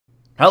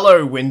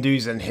Hello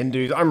Windus and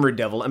Hindus, I'm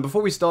RuudDevil, and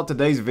before we start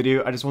today's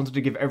video, I just wanted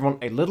to give everyone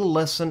a little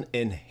lesson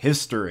in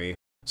history.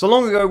 So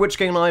long ago,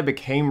 WitchKing and I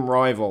became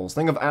rivals.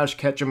 Think of Ash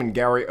Ketchum and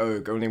Gary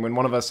Oak, only when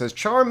one of us says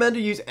Charmander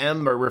use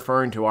Ember,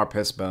 referring to our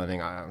piss burning.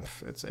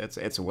 It's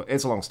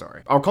a long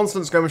story. Our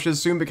constant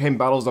skirmishes soon became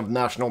battles of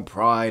national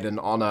pride and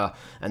honor,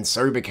 and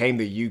so became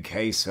the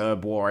UK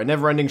Serb War, a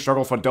never-ending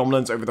struggle for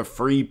dominance over the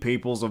free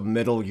peoples of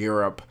Middle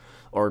Europe,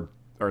 or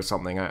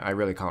something, I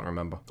really can't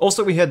remember.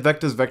 Also, we had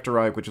Vector's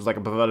Vectorreich, which is like a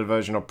perverted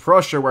version of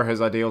Prussia, where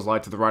his ideals lie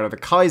to the right of the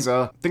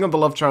Kaiser. Think of the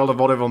love child of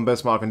Otto von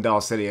Bismarck and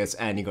Darth Sidious,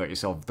 and you got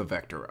yourself the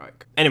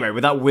Vectorreich. Anyway,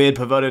 with that weird,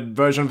 perverted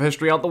version of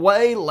history out the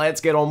way, let's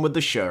get on with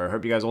the show.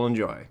 Hope you guys all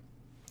enjoy.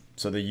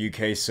 So the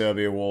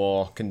UK-Serbia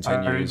war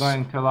continues. Are you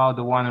going to allow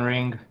the One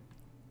Ring?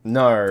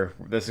 No,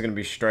 this is going to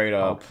be straight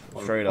up.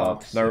 Straight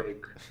up. No.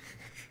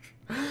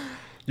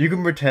 You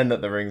can pretend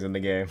that the ring's in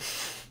the game.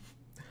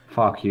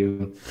 Fuck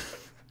you.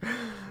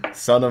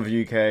 Son of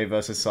UK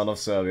versus son of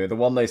Serbia. The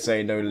one they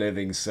say no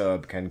living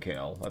Serb can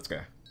kill. Let's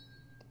go.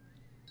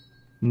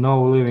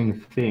 No living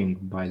thing,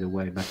 by the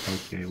way, but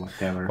okay,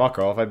 whatever. Fuck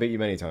off, I beat you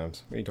many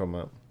times. What are you talking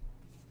about?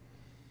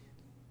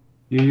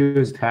 You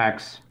used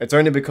hacks. It's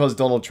only because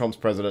Donald Trump's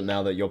president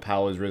now that your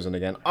power's risen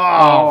again.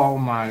 Oh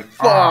my...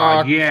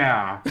 fuck!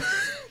 Yeah!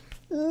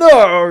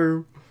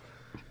 No!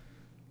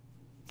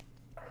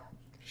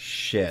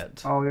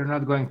 Shit. Oh, you're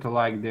not going to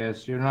like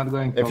this. You're not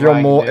going to if you're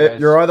like this.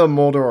 You're either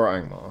Mordor or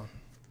Angmar.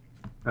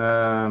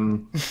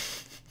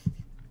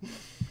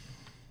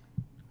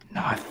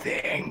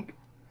 Nothing.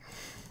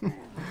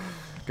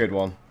 Good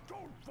one.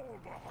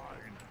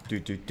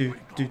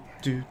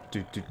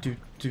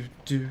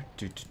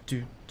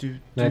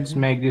 Let's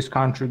make this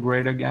country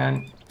great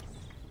again.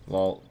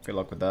 Well, good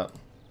luck with that.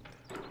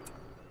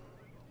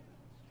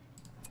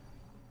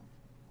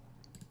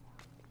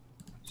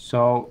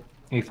 So,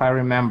 if I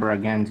remember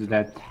against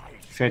that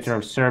traitor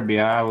of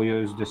Serbia, I will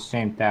use the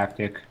same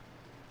tactic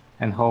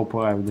and hope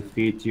I will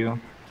defeat you.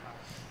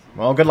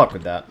 Well, good luck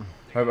with that.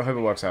 Hope it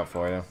works out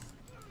for you.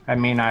 I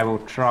mean, I will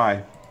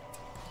try.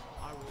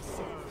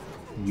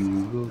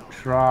 You will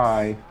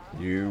try.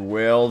 You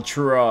will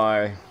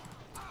try.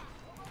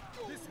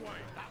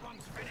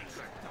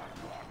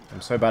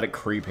 I'm so bad at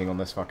creeping on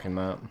this fucking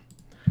map.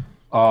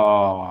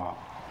 Oh.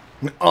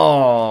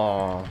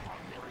 Oh.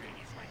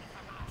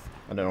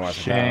 I don't know why I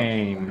said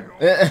Shame.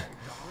 that.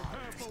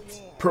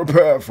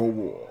 Prepare for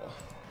war.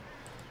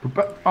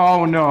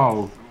 Oh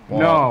no. What?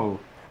 No.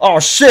 Oh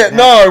shit,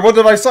 no! What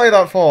did I say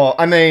that for?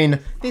 I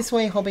mean, this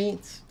way,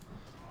 hobbits.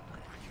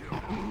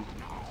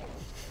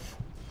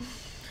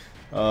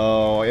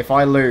 Oh, if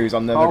I lose,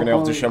 I'm never gonna be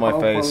able to show my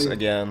face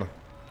again.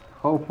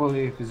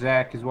 Hopefully, if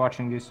Zach is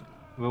watching this,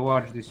 will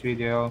watch this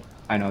video.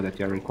 I know that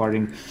you're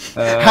recording.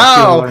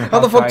 How? How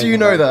the fuck do you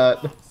know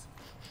that?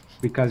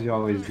 Because you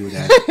always do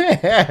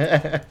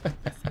that.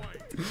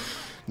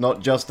 Not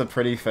just a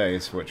pretty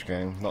face,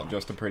 WitchKing. Not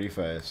just a pretty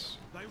face.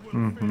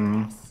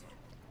 Mm-hmm.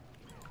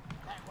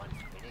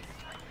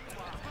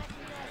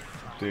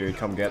 Dude,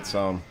 come get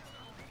some.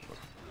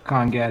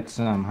 Can't get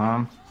some,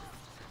 huh?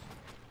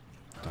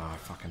 Oh, I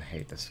fucking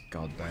hate this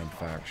goddamn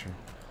faction.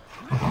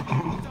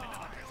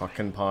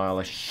 Fucking pile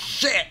of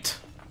shit!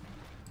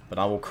 But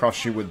I will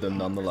crush you with them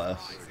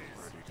nonetheless.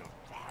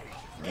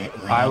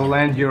 I will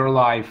end your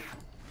life.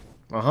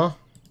 Uh-huh.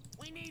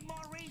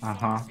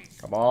 Uh-huh.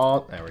 Come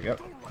on. There we go.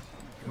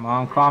 Come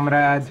on,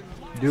 comrade.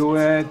 Do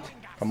it.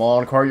 Come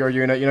on, quote your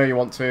unit. You know you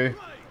want to.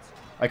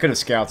 I could have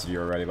scouted you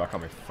already, but I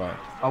can't be fucked.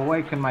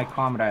 Awaken my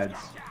comrades.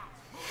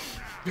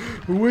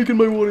 Awaken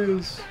my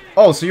warriors.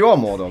 Oh, so you are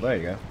Mordor. There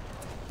you go.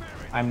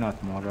 I'm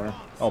not Mordor.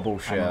 Oh,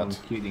 bullshit. I'm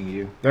kidding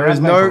you. There is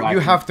no... You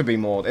have to be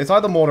Mordor. It's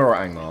either Mordor or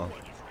Angmar.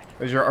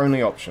 Those are your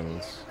only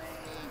options.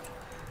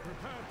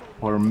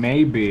 Or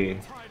maybe...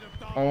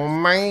 Or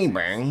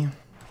maybe...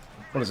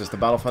 What is this, the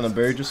Battle for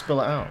Naboo? Just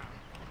spill it out.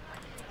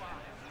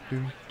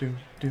 Oh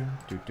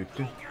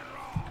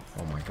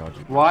my god.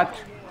 What?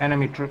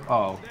 Enemy troop...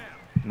 Oh.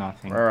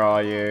 Nothing. Where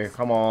are you?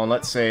 Come on,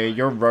 let's see.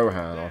 You're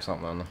Rohan or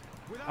something.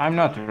 I'm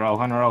not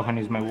Rohan. Rohan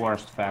is my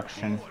worst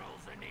faction.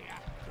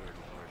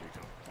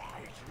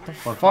 The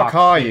fuck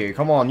are you?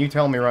 Come on, you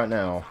tell me right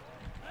now.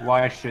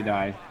 Why should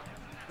I?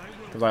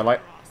 Because I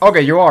like...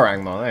 Okay, you are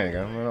Angmar. There you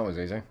go. Well, that was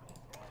easy.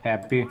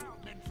 Happy.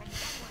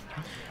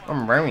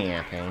 I'm very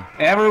happy.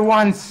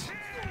 Everyone's...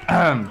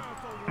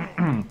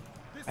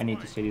 I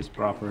need to say this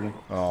properly.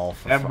 Oh,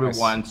 for Every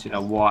once in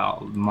a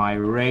while, my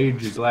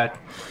rage is let...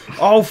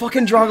 Oh,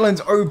 fucking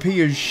Draglin's OP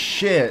as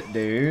shit,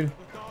 dude.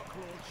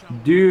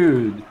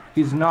 Dude,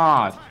 he's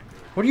not.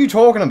 What are you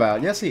talking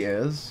about? Yes, he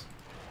is.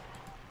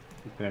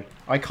 Prepare.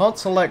 I can't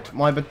select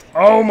my...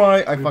 Oh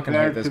my... I fucking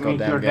hate this to meet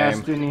goddamn your game.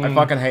 destiny. I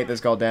fucking hate this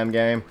goddamn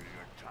game.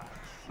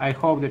 I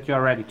hope that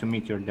you're ready to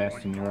meet your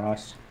destiny,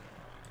 Ross.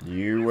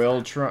 You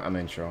will try... I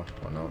mean, sure.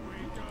 Why not?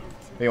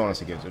 He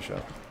honestly gives a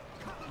shit.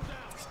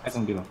 I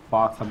don't give a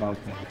fuck about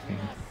anything.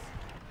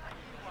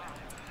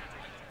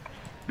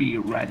 Be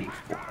ready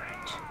for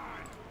it.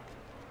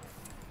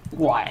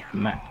 Quiet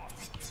man.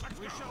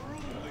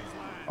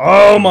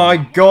 Oh my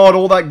god,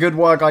 all that good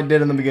work I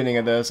did in the beginning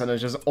of this, and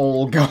it's just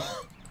all gone.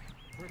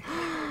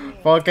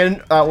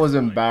 Fucking, that was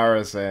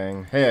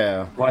embarrassing.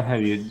 Here. What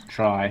have you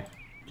tried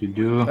to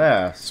do?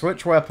 There,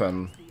 switch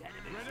weapon.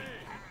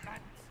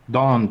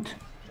 Don't.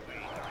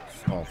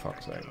 Oh,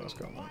 fuck's sake, let's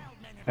go.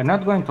 I'm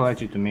not going to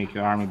let you to make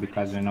your army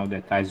because I know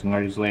that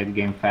Isengard is late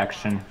game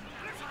faction. What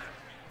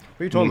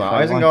are you talking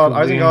about?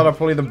 Isengard are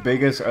probably the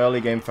biggest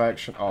early game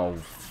faction. Oh,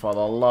 for the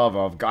love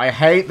of God. I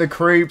hate the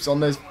creeps on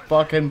this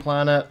fucking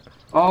planet.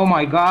 Oh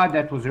my god,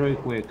 that was really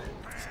quick.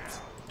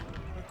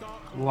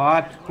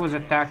 What? Who's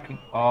attacking?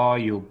 Oh,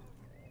 you.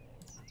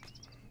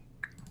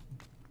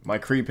 My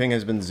creeping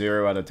has been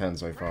 0 out of 10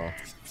 so far.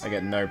 I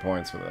get no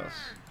points for this.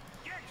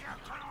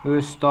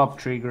 Will stop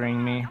triggering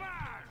me?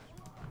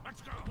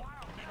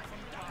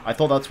 I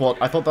thought that's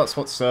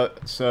what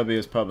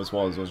Serbia's purpose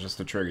was just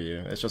to trigger you.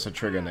 It's just a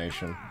trigger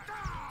nation.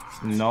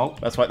 Nope.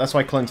 That's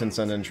why Clinton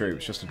sent in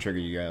troops, just to trigger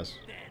you guys.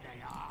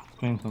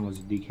 Clinton was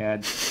a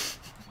dickhead.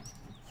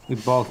 We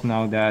both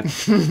know that.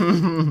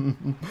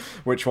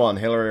 Which one,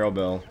 Hillary or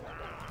Bill?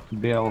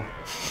 Bill.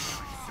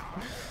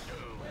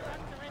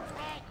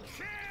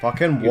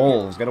 Fucking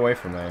wolves, get away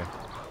from me.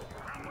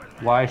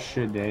 Why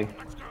should they?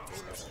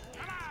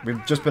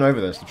 We've just been over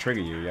this to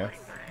trigger you, yeah?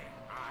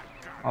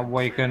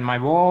 Awaken my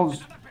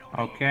wolves.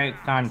 Okay,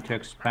 time to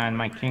expand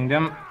my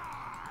kingdom.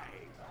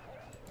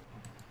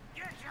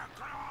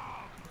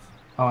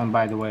 Oh, and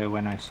by the way,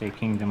 when I say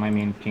kingdom, I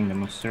mean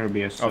Kingdom of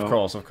Serbia. So of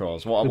course, of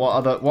course.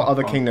 What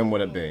other kingdom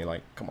would it be?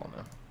 Like, come on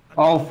now.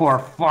 oh, for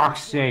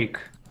fuck's sake!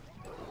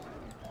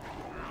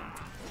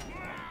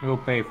 We'll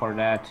pay for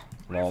that.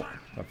 Well,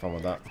 have fun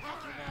with that.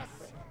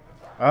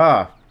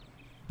 Ah,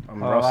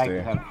 I'm rusty. I like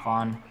to have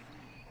fun.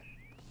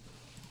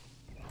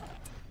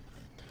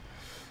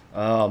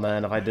 Oh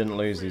man, if I didn't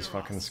lose these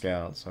fucking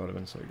scouts, that would have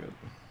been so good.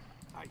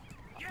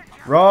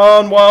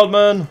 Run,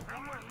 Wildman!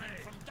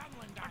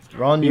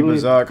 Run, you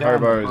berserk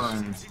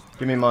hobos.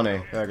 Give me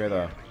money. There, go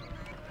there.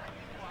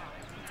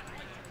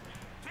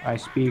 I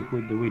speak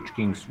with the Witch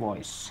King's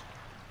voice.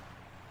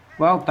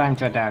 Well, time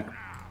to attack.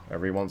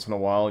 Every once in a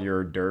while,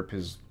 your derp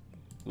is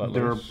let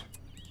loose.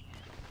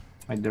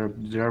 My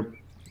derp.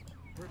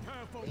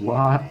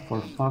 What?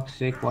 For fuck's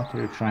sake, what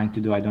are you trying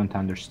to do? I don't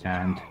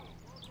understand.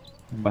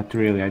 But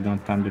really, I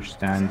don't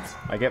understand.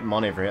 I get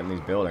money for hitting these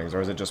buildings,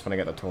 or is it just when I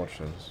get the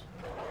torches?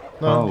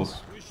 No.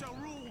 Oh.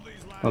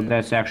 Well,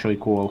 that's actually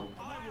cool.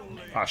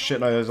 Ah shit,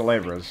 no, there's the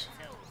laborers.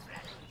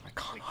 I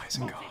can't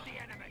Isengard.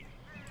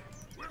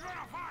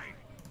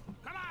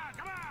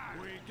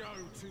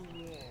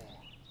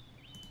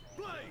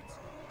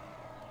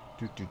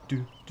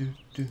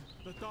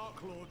 The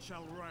Dark Lord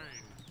shall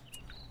reign.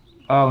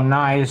 Oh,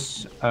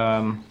 nice.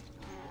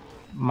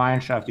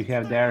 Mineshaft you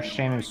have there.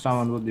 Shame if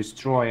someone would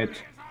destroy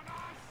it.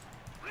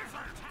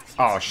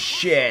 Oh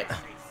shit!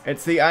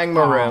 It's the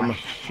Angmarim. Oh,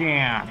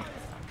 shit.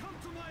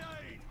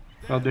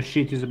 So the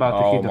shit is about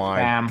to hit the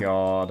fam. Oh my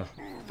god.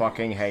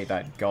 Fucking hate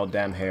that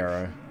goddamn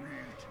hero.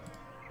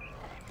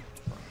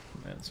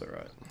 That's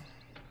alright.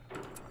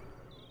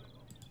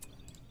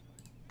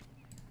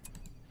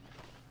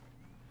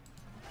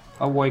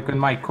 Awaken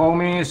my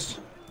comies.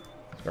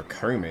 They're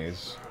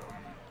Komis.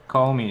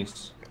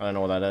 Comies. I don't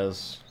know what that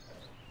is.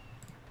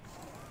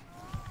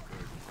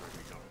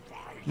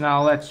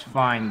 Now let's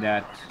find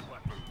that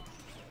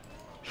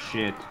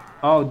shit.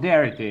 Oh,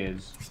 there it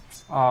is.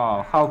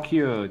 Oh, how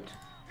cute.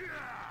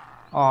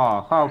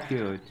 Oh, how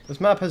cute. This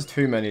map has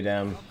too many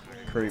damn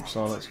creeps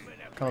on it. It's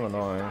kind of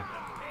annoying.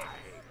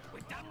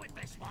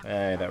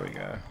 Hey, there we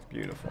go.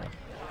 Beautiful.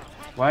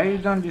 Why you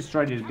don't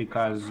destroy this?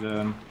 Because,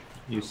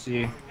 you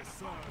see...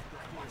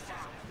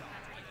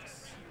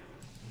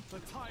 The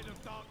tide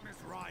of darkness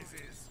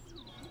rises.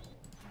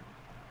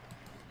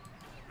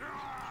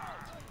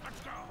 Let's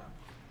go.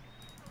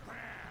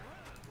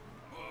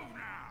 Move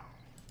now.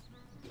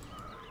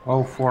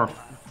 Oh, for...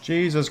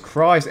 Jesus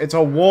Christ, it's a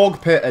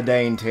Warg Pit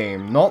Edain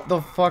team, not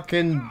the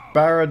fucking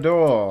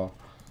Barad-dûr.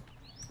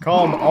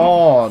 Come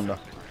on.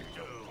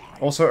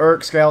 Also,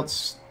 Urk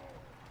Scouts.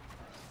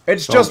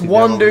 It's just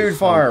one dude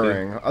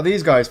firing. Are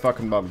these guys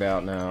fucking bugged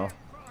out now?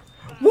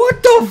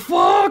 What the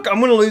fuck? I'm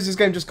gonna lose this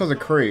game just because of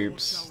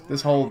creeps.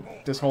 This whole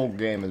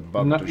game is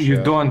bugged to shit.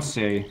 You don't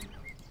say.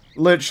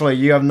 Literally,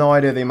 you have no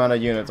idea the amount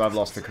of units I've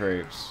lost to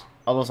creeps.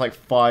 I lost like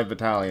 5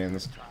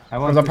 battalions.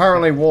 Because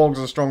apparently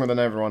wargs are stronger than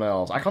everyone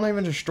else. I can't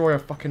even destroy a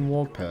fucking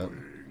warg pit.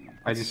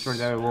 I destroyed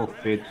that warg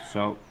pit,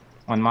 so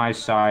on my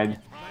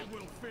side.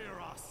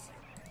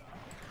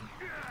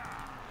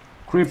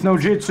 Creep no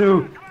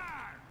jutsu!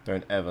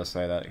 Don't ever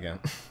say that again.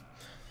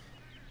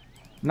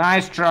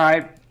 Nice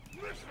try!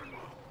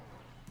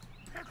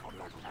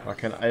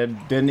 I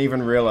didn't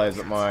even realize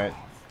that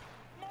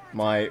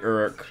my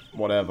Uruk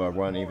whatever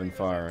weren't even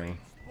firing.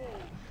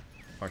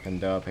 Fucking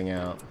derping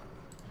out.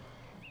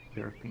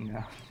 Derping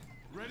out.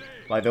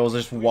 Like there was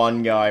just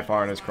one guy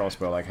firing his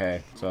crossbow like,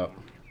 hey, what's up?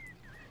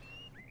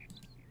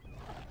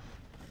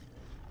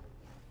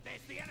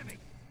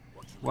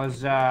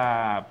 What's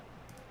up?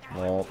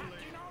 Well.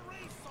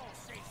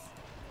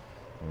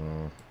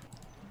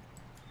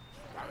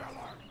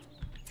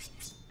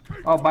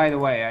 Oh, by the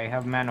way, I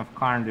have Man of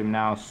Carndom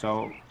now,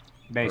 so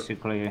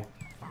basically...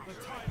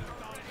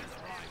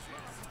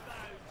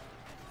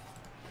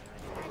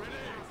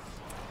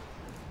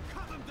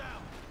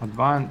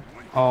 Advance.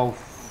 Oh,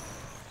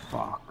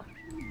 fuck.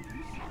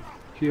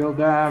 Kill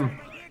them.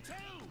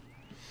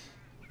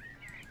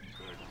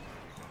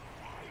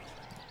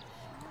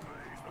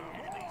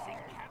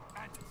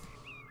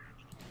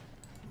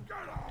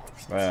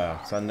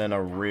 Yeah, send in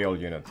a real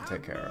unit to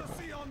take care of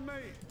it.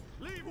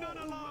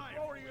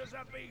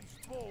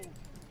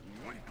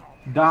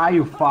 Die,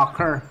 you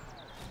fucker.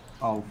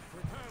 Oh.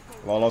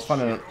 Well, I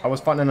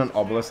was fighting an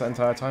obelisk the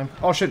entire time.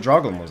 Oh shit,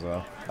 Dragon was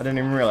there. I didn't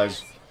even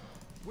realize.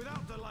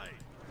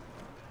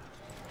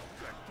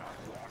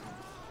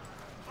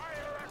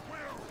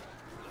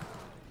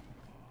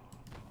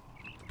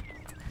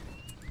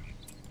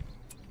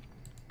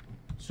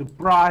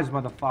 Surprise,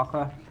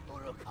 motherfucker.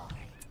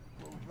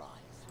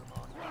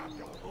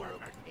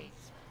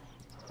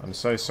 I'm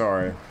so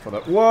sorry for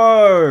that.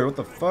 Whoa! What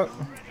the fuck?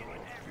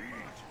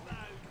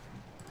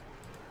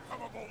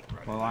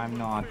 Well, I'm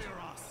not.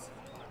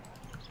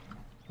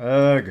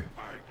 Ugh.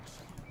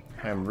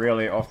 I am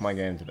really off my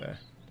game today.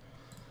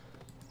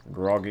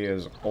 Groggy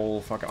as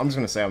all fuck. I'm just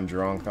gonna say I'm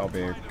drunk. That'll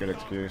be a good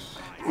excuse.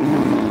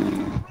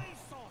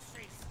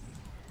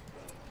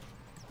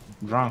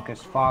 Drunk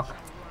as fuck.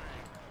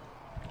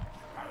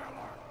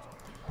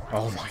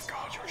 Oh my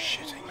god, you're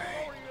shitting me.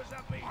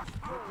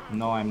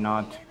 No, I'm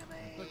not.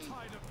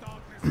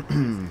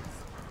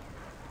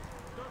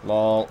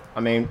 Lol. I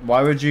mean,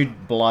 why would you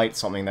blight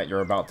something that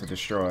you're about to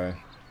destroy?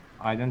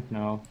 I don't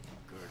know.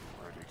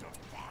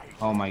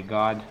 Oh my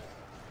god.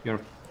 You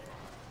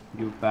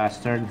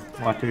bastard.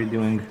 What are you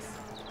doing?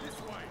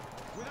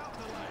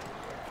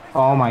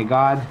 Oh my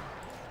god.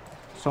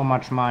 So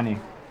much money.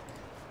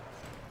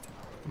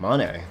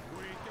 Money?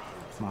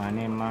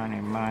 Money,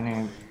 money,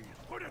 money.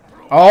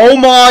 Oh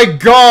my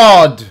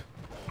god!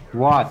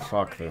 What?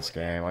 Fuck this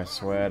game, I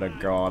swear to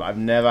god. I've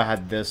never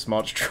had this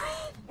much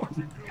trouble.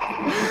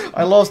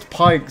 I lost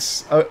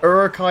pikes.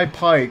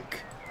 EliteKryPtik.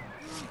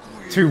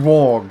 2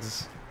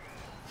 wargs.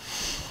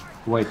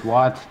 Wait,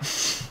 what?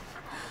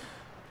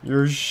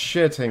 You're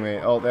shitting me.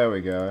 Oh, there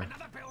we go.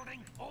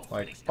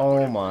 Like,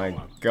 oh my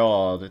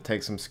god. It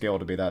takes some skill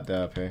to be that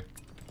derpy.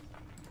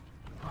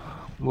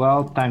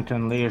 Well, time to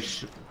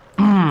unleash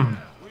my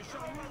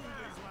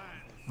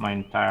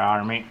entire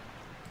army.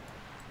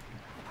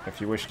 If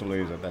you wish to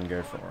lose it, then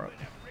go for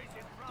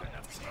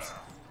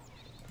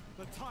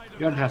it.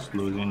 You're just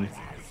losing.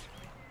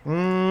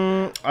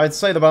 I'd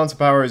say the balance of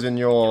power is in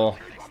your...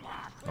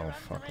 Oh,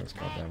 fuck this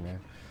goddamn game.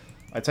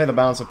 I'd say the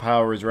balance of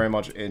power is very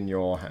much in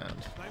your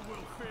hand.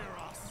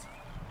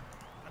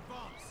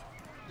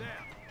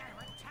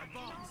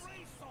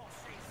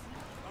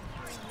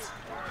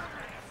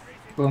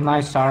 Well,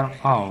 nice are...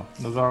 Oh,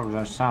 those orcs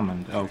are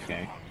summoned.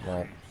 Okay.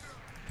 Well...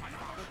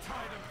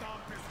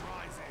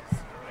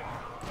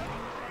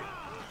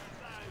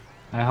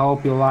 I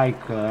hope you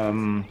like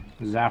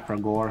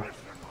Zafragor.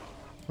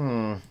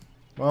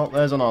 Well,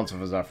 there's an answer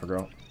for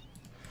Zafragor.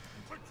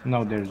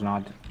 No, there's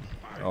not.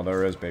 Oh,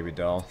 there is, baby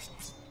doll.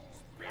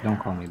 Don't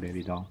call me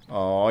baby doll.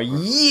 Oh,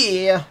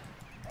 yeah!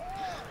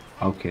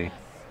 Okay.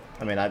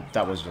 I mean,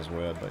 that was just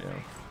weird, but yeah.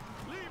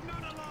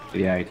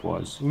 Yeah, it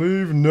was.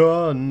 Leave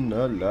none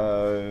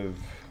alive.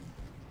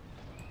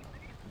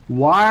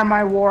 Why are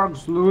my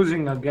wargs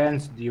losing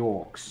against the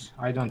orcs?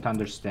 I don't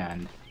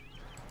understand.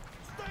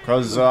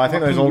 Because I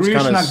think those orcs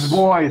kind Grishnak's of...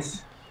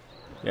 voice!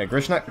 Yeah,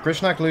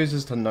 Grishnak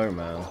loses to no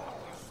man.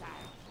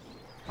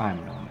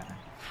 I'm no man.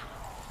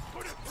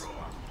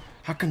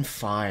 How can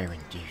fire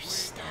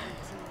induce that?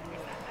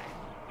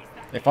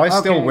 If I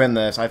still win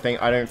this, I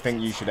don't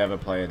think you should ever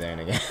play Edain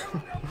again.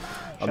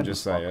 I'm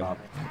just saying.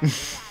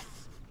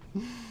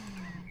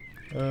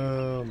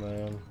 Oh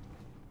man.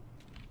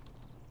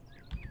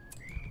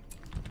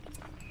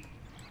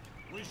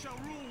 We shall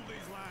rule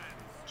these lands.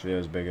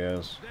 Cheers, big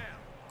ass.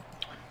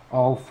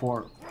 All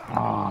for...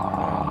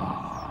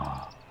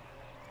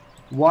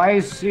 Why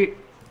is he...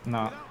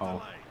 No,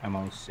 oh, I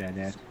almost said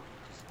that.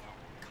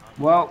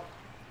 Well,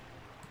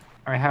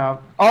 I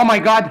have... Oh my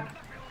god!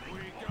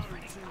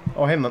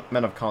 Oh, hey,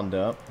 Men of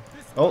Conduct.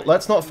 Oh,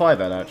 let's not fight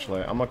that,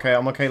 actually. I'm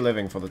okay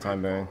living for the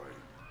time being.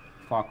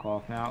 Fuck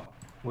off now.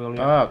 Will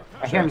you? Ah,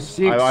 I have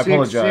shit. I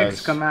apologize.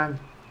 6 command.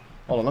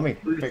 Hold on, let me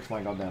fix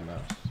my goddamn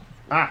mouse.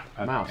 Ah,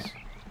 mouse.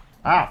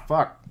 Ah,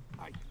 fuck.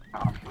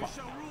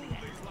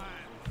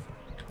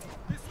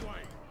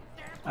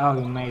 Oh,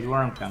 you made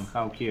Wormtongue.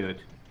 How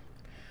cute.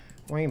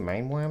 We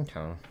made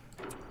Wormtongue.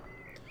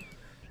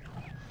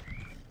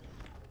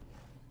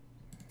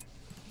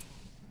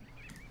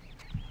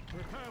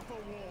 Prepare for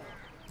war.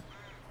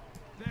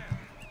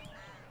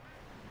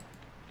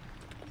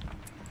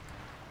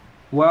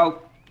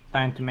 Well,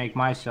 time to make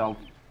myself.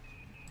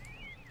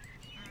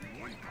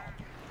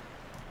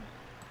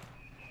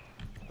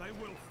 They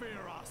will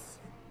fear us.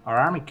 Our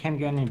army can't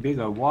get any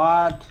bigger.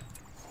 What?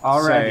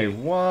 Already? Say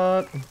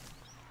what?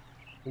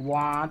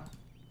 What?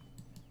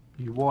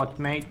 You what,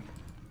 mate?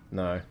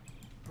 No.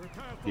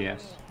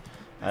 Yes.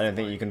 I don't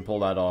think you can pull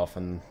that off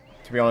in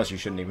To be honest, you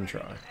shouldn't even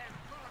try.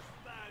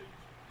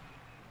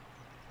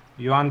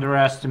 You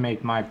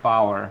underestimate my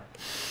power.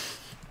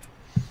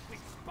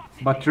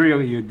 But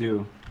really you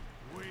do.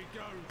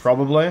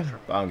 Probably,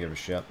 but I don't give a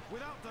shit.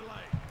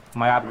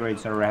 My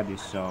upgrades are ready,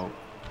 so...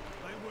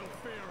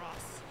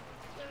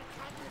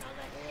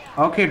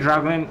 Okay,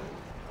 Dragon.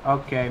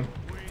 Okay.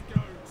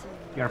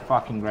 You're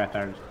fucking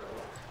retarded.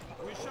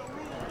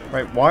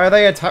 Wait, why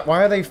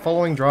are they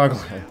following Dragon?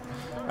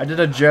 I did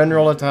a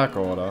general attack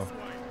order.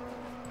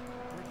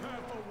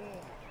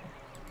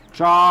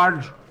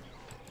 Charge!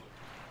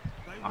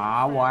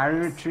 Ah, why are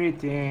you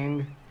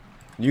retreating?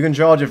 You can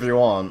charge if you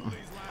want.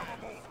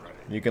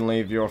 You can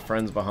leave your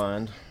friends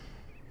behind.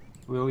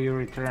 Will you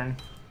return?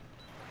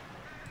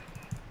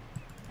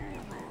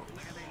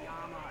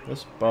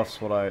 This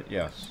buffs what I...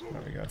 Yes,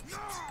 there we go.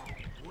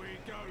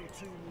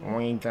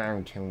 We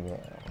go to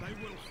war.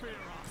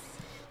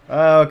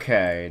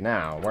 Okay,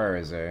 now, where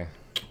is he?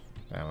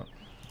 Damn it.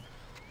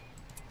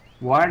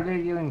 Why are they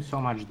dealing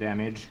so much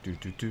damage? To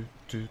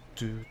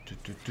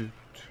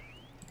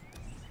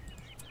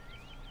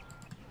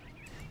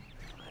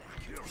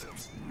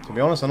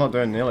be honest, I'm not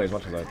doing nearly as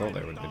much as I thought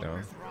they would be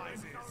doing.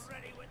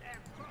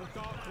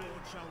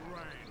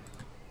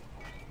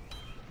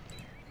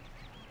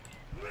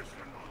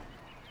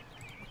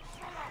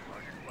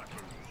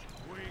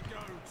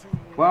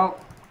 Well,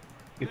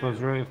 it was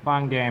a really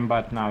fun game,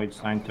 but now it's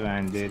time to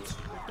end it.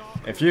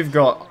 If you've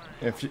got...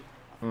 If you...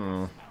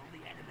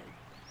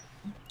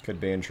 Could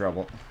be in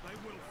trouble.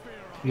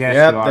 Yes,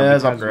 yep, you are,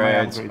 there's because my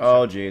upgrades.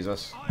 Oh,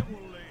 Jesus.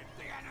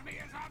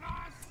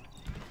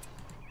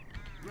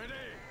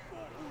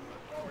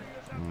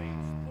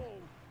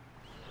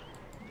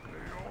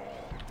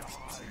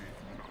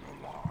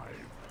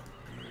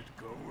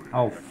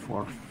 Oh,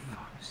 for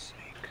fuck's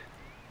sake.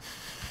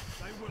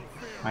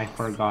 I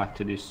forgot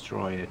to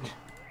destroy it.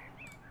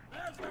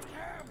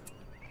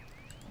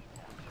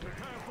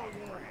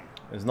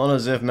 It's not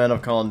as if Men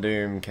of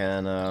Doom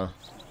can,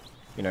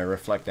 you know,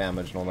 reflect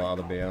damage and all that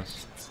other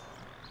BS.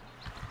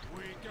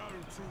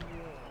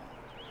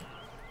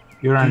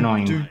 You're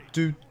annoying.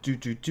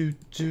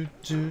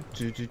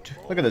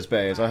 Look at this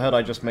base. I heard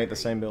I just made the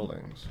same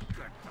buildings.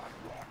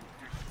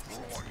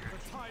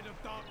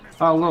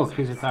 Oh look,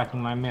 he's attacking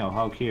my mill.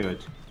 How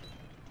cute.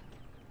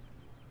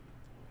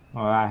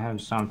 Well, I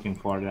have something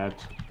for that.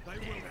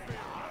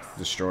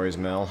 Destroys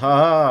mill.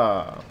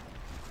 Ha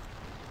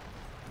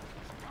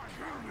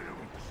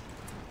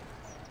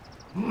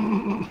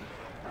ha!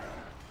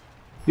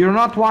 You're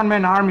not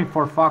one-man army,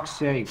 for fuck's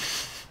sake.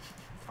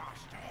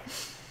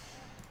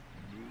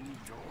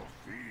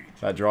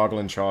 That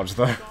Droglin charge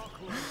though.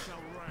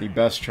 The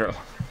best charge.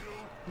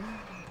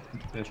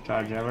 Best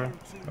charge ever.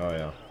 Oh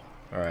yeah.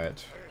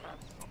 Alright.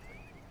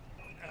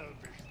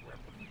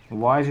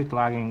 Why is it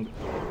lagging?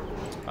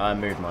 I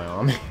moved my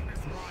army.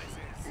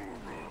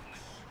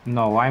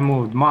 No, I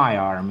moved my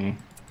army.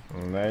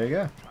 And there you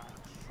go.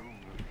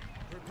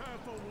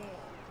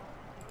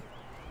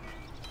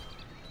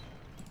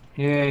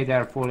 Yay,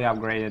 they're fully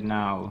upgraded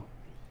now.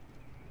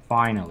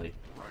 Finally.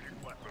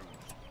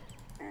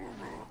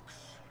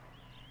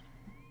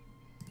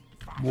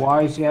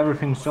 Why is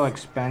everything so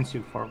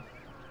expensive for...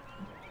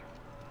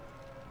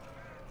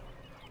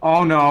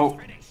 Oh no!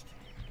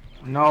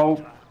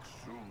 No!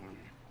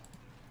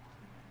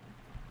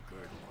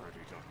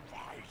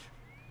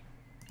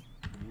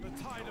 The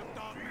tide of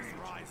darkness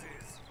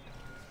rises.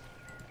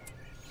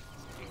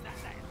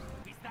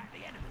 Is that the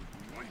enemy?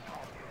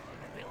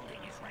 The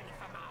building is ready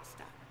for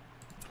master.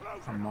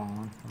 Come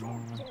on, come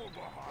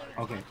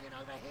on. Okay,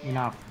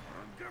 enough.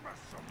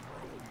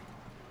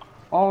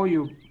 Oh,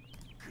 you...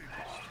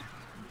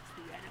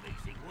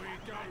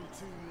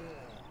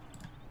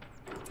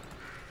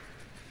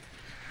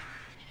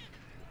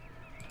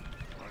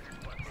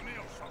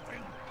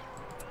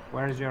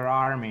 Where's your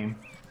army?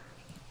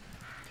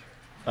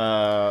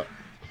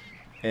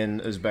 In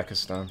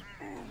Uzbekistan.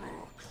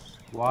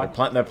 What?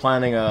 They're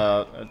planning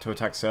to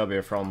attack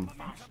Serbia from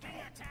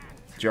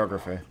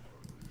geography.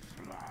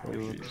 We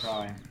will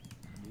try.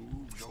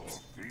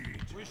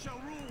 We shall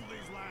rule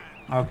these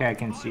lands. Okay, I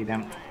can see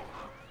them.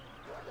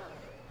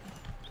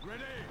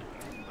 Ready.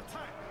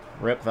 Attack.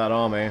 Rip that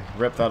army.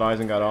 Rip that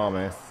Isengard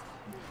army.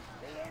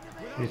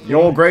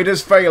 Your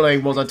greatest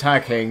failing was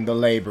attacking the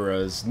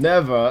laborers.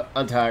 Never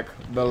attack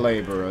the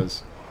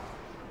laborers.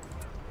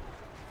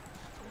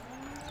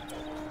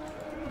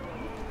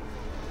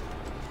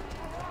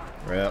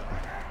 Rip.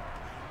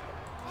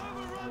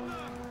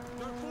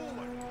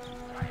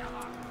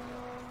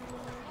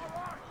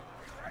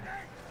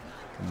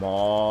 Come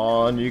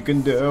on, you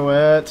can do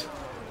it.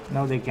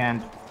 No, they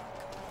can't.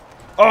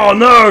 Oh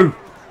no!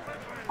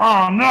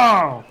 Oh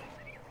no!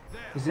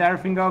 Is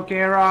everything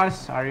okay,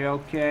 Ross? Are you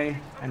okay?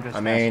 I'm just I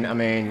mean,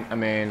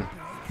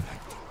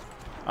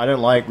 I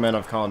don't like Men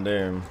of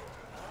Doom.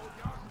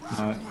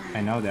 No, I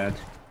know that.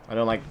 I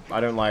don't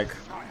like...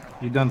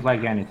 You don't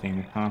like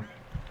anything, huh?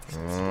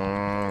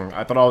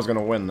 I thought I was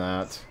gonna win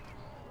that.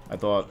 I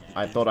thought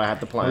I had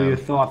the plan. Oh, you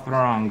thought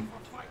wrong.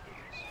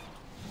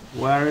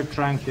 Where are you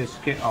trying to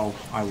escape? Oh,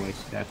 I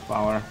wasted that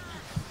power.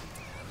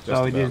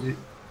 So is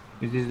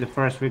this the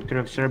first victory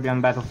of Serbia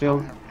on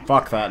battlefield?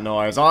 Fuck that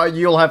noise. Oh,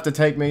 you'll have to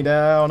take me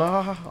down.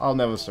 I'll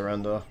never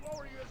surrender.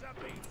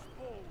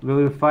 Will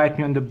you fight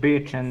me on the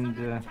beach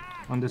and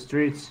on the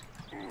streets?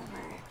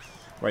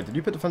 Wait, did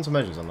you put defensive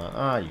measures on that?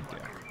 Ah, you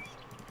dick.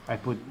 I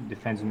put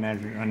defensive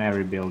measure on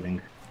every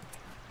building.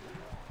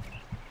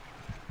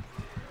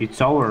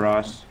 It's over,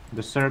 us.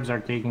 The Serbs are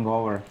taking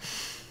over.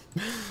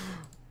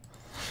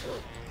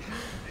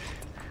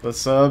 The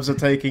Serbs are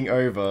taking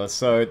over,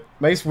 so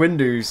Mace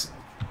Windu's...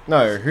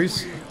 No,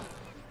 who's...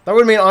 That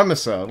would mean I'm a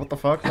Serb. What the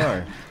fuck?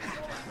 No.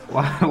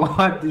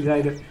 What did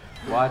I do?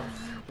 What?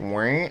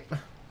 Wait.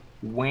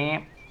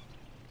 Wham.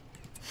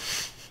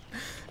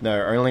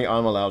 No, only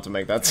I'm allowed to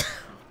make that sound.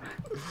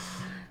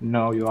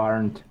 No, you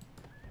aren't.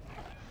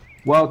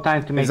 Well,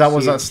 time to make. Is that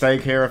what's at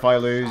stake here? If I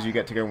lose, you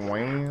get to go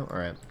wham.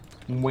 Alright.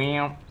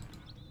 Wham.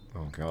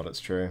 Oh god, it's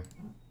true.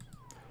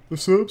 The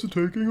Serbs are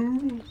taking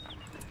over.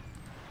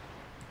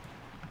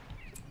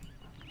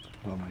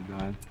 Oh my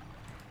god.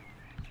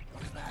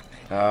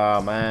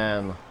 Ah,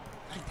 man.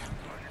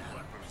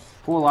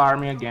 Full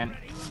army again.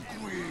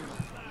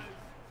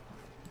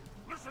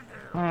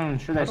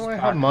 Should I How do I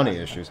have money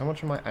issues? How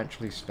much am I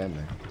actually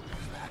spending?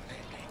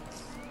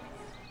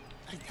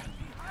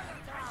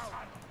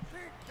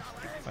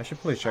 I should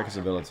probably check his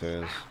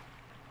abilities.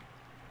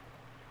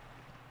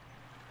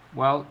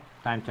 Well,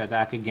 time to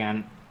attack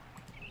again.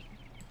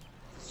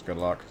 Good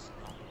luck.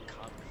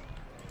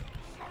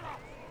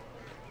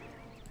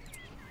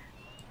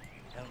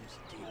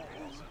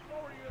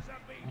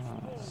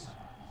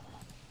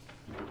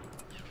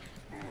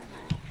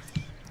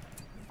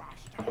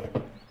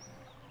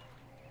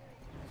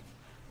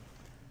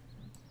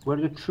 We're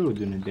the true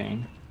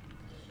DuneDain.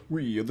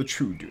 We are the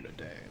true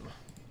DuneDain.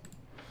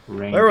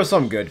 Range. There were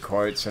some good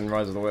quotes in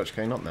Rise of the Witch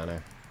King, not many.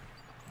 I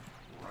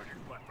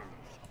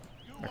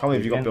can't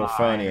believe you got Bill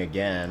Fernie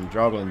again.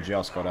 Joglin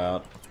just got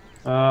out.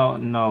 Oh,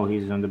 no,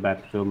 he's on the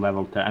battlefield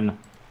level 10.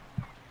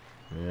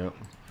 Yep.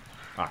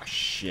 Ah,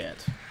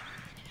 shit.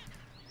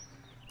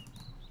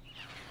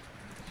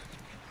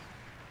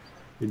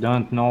 You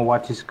don't know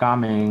what is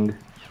coming.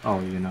 Oh,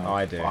 you know. Oh,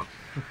 I do. Fuck.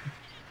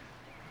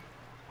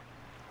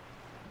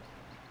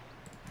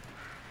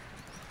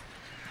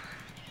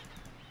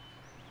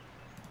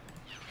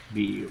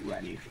 Be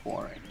ready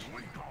for it.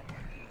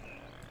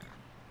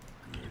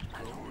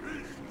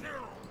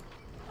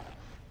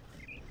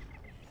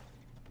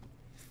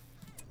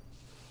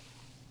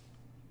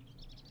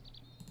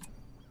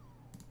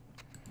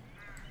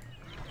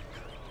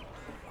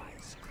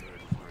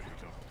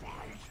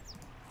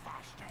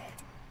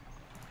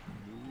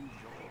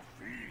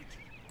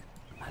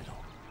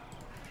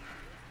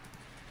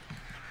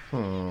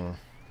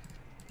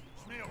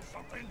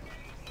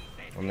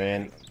 I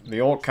mean, the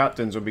Orc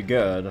captains would be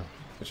good.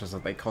 It's just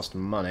that they cost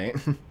money.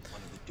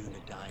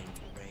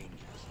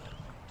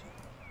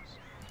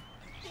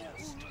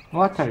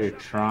 What are you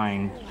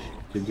trying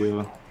to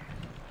do?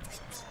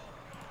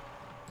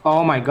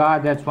 Oh my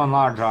god, that's one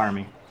large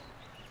army.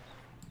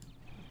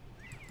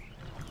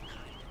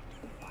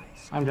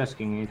 I'm just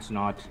kidding, it's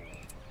not.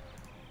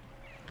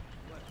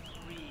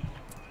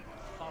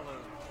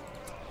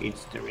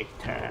 It's the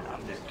return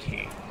of the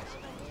king.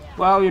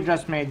 Well, you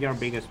just made your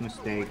biggest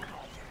mistake.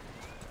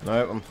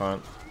 Nope, I'm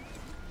fine.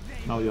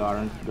 No, you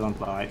aren't. Don't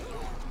lie.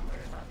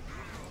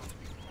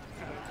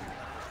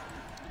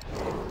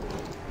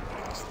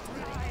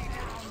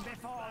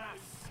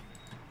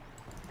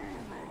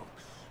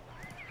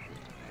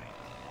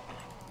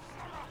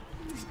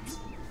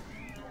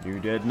 You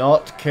did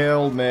not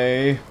kill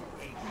me.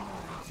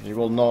 You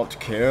will not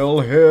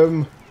kill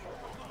him.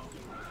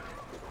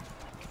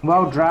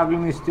 Well,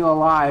 Dragon is still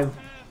alive.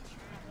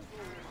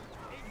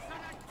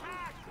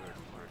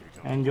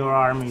 And your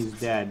army is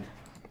dead.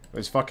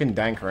 It's fucking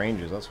dank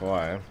rangers, that's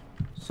why.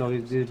 So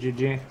is it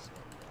GG?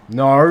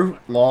 No,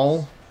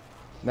 lol.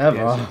 Never.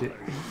 Yes,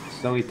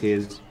 so it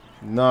is.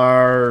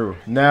 No,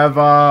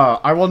 never.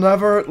 I will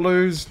never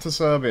lose to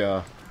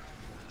Serbia.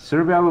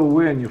 Serbia will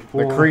win, you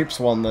fool. The creeps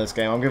won this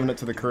game. I'm giving it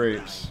to the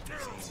creeps.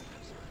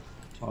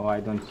 Oh, I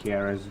don't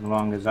care as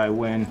long as I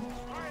win.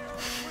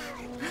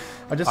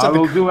 I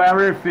will do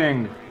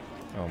everything.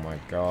 Oh my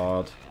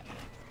god.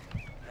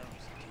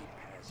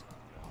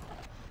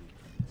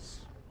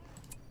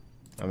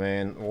 I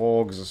mean,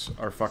 wargs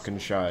are fucking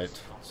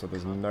shite, so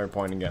there's no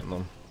point in getting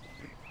them.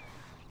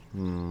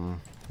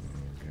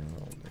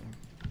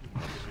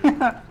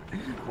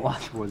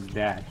 What was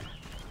that?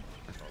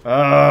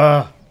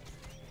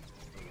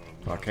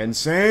 Fucking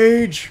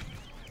Sage!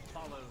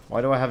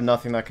 Why do I have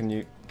nothing that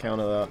can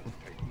counter that?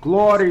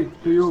 Glory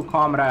to you,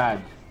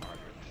 comrade.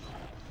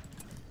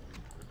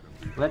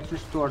 Let's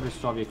restore the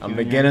Soviet Union. I'm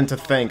beginning to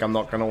think I'm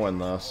not gonna win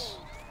this.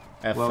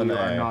 F well, and you A.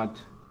 are not.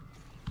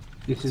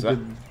 This is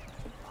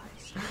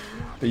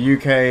the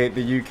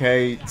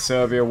UK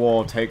Serbia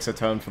war takes a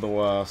turn for the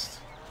worst.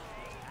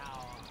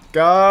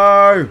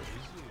 Go!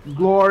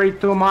 Glory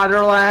to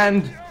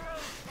motherland.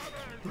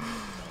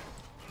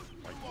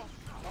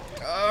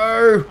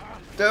 Go!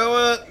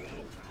 Do it!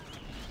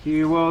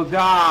 He will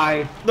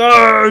die.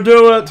 No,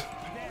 do it!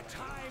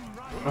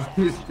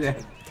 He's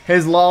dead.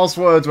 His last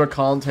words were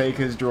 "can't take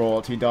his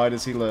draught." He died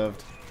as he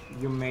lived.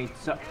 You made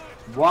so.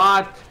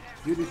 What?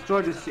 You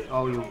destroyed the.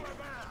 Oh,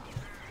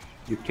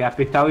 you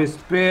capitalist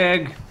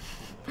pig.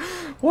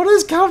 What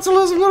is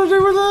capitalism gonna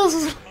do with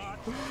this?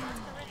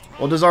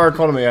 What does our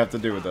economy have to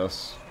do with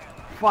this?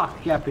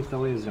 Fuck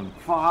capitalism.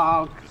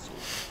 Fuck.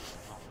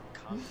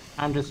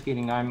 I'm just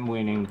kidding. I'm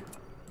winning.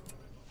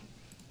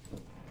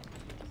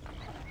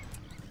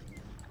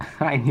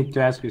 I need to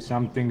ask you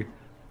something.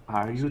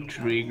 Are you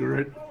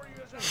triggered?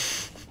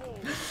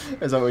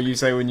 Is that what you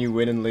say when you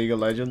win in League of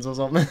Legends or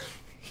something?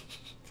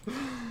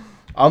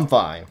 I'm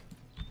fine.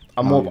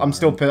 I'm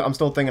still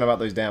thinking about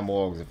those damn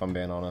wargs, if I'm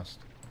being honest.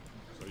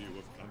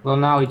 Well,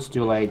 now it's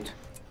too late.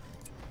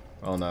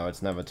 Oh no,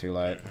 it's never too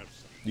late.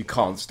 You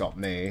can't stop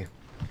me.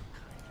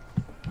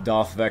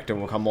 Darth Vector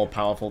will become more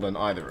powerful than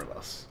either of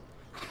us.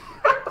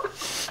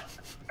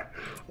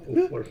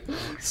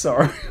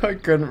 Sorry, I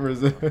couldn't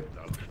resist.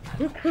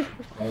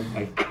 Oh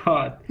my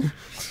god.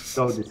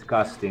 So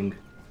disgusting.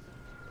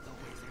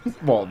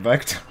 What,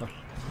 Vector?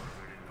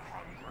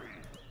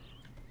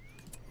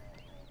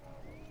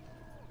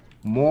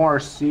 More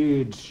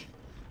siege.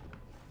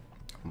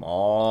 Come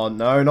on,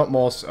 no, not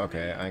more.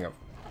 Okay, hang up.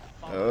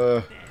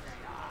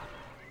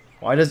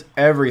 Why does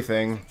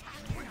everything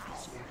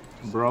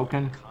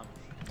Broken?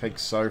 take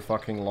so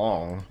fucking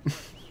long?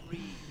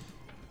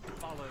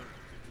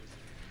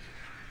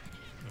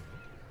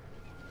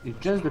 It's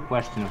just a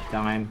question of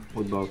time.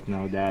 We both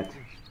know that.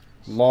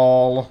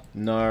 Lol,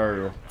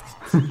 no.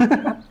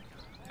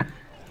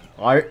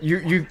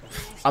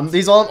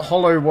 These aren't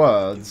hollow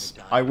words.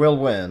 I will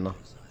win.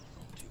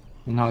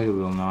 No, you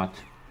will not.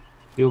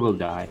 You will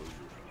die.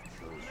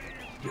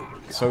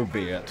 So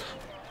be it,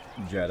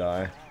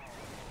 Jedi.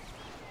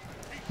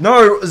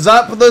 No,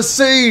 zap the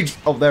siege!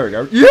 Oh, there we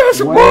go.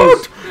 Yes, it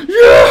worked!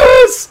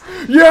 Yes!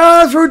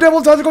 Yes!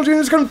 RuudDevil tactical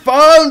genius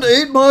confirmed!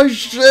 Eat my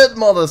shit,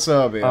 Mother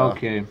Serbia!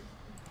 Okay.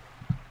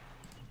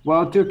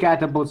 Well, 2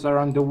 catapults are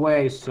on the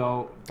way,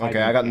 so...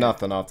 Okay, I got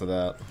nothing after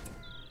that.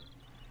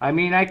 I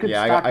mean, I could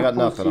Yeah, start I got a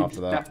full nothing siege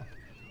after that.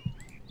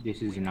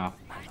 This is enough.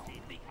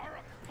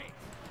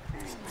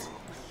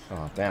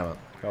 Oh, damn it.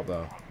 Help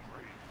though.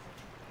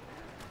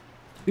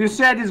 You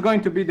said it's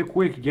going to be the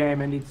quick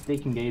game and it's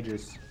taking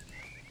ages.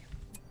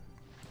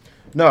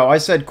 No, I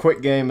said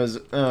quick game is...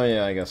 Oh,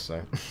 yeah, I guess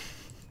so.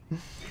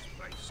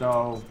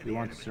 So, you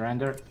want to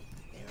surrender?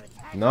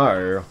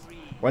 No.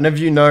 When have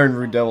you known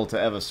RuudDevil to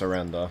ever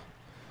surrender?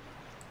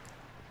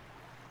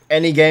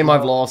 Any game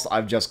I've lost,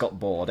 I've just got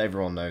bored.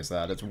 Everyone knows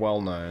that. It's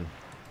well known.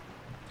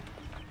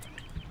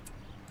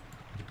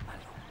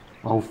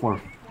 Oh,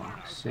 for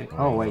fuck's sake.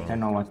 Oh, wait, I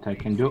know what I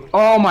can do.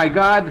 Oh my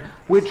god!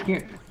 Which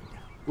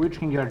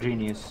king you're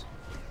genius?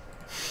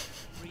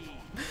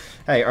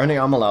 Hey, only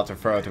I'm allowed to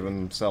refer to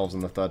themselves in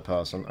the third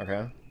person,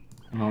 okay?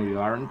 No, you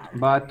aren't,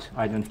 but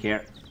I don't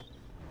care.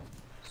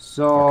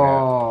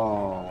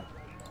 So...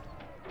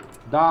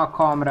 Da,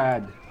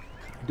 comrade.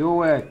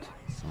 Do it.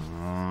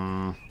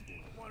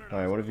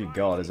 Alright, what have you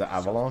got? Is it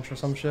Avalanche or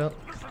some shit?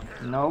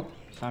 Nope,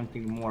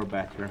 something more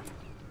better.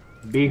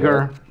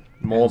 Bigger.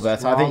 More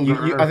better. I think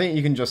stronger. I think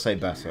you can just say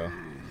better.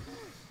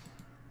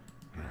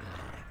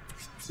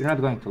 You're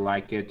not going to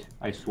like it,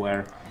 I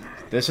swear.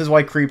 This is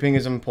why creeping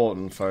is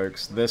important,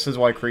 folks. This is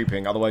why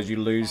creeping, otherwise you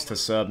lose to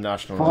Serb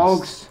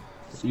nationalists.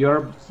 Folks,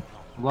 your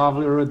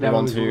lovely RuudDevil They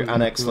want is to losing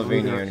annex to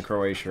Slovenia leaders. and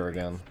Croatia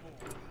again.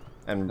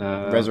 And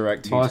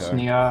resurrect Tito.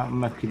 Bosnia,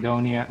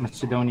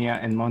 Macedonia,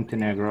 and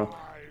Montenegro.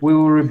 We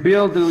will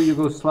rebuild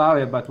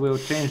Yugoslavia, but we will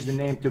change the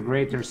name to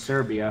Greater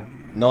Serbia.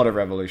 Not a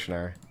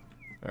revolutionary.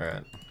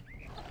 Alright.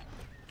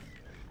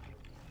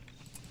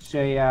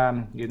 Say,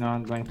 you're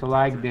not going to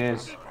like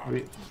this.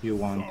 You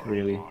won't,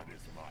 really.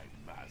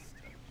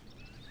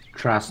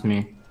 Trust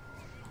me.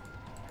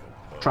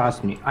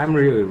 Trust me, I'm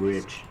really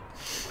rich.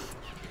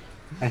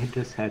 I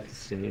just had to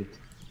say it.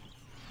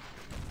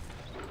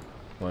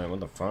 Wait, what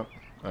the fuck?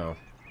 Oh.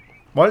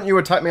 Why don't you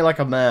attack me like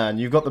a man?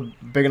 You've got the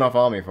big enough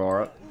army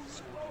for it.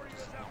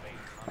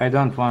 I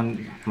don't want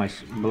my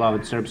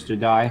beloved Serbs to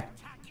die.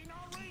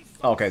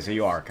 Okay, so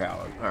you are a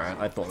coward. Alright,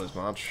 I thought as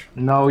much.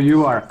 No,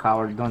 you are a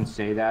coward, don't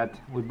say that.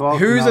 We both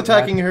Who's know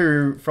attacking that.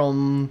 who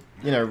from,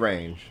 you know,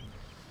 range?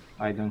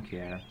 I don't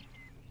care.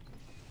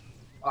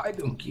 I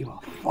don't give a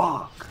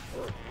fuck.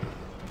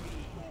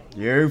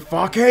 You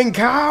fucking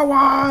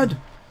coward!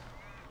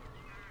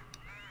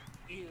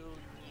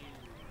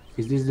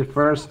 Is this the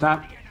first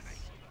time?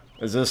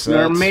 Is this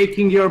You're it?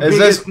 making your Is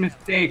biggest this-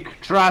 mistake.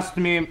 Trust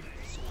me.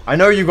 I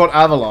know you got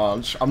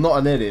Avalanche. I'm not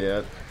an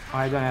idiot.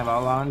 I don't have a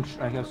lunch.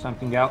 I have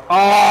something else.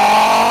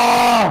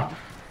 Oh!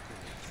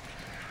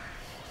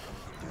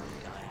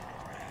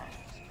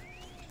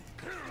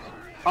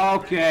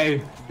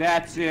 Okay,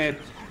 that's it.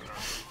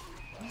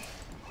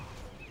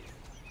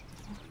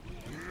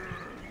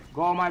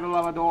 Go, my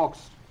beloved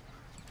orcs.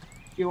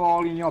 You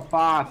all in your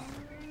path.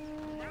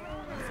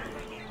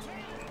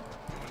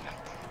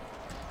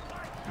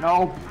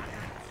 Nope.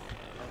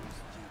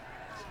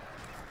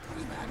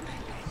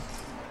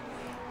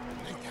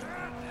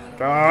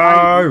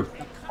 Go!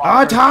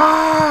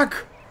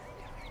 Attack!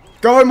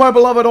 Go, my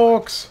beloved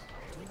orcs!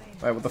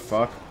 Wait, what the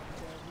fuck?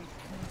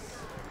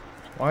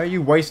 Why are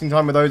you wasting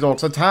time with those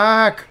orcs?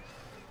 Attack!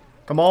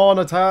 Come on,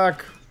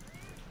 attack!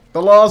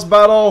 The last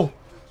battle!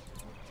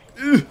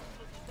 Ugh.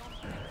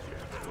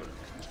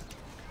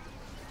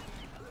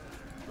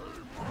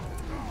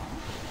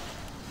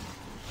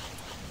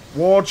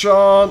 War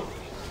chant!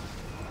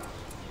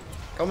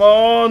 Come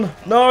on!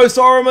 No,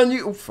 Saruman,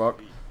 you— oh,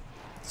 fuck.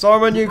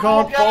 Saruman, you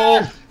can't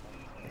fall!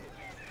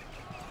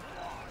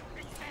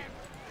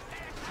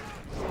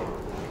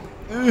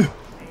 Ugh.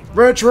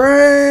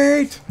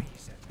 Retreat!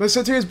 The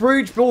city is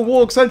breached! Build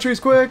walk sentries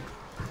quick!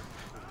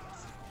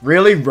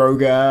 Really,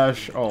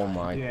 Rogash? Oh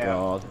my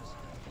god.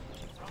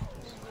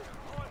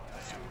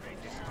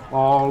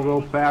 All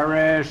will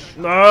perish.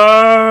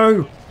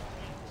 No!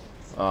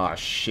 Oh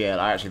shit,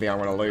 I actually think I'm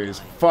gonna lose.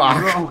 Fuck!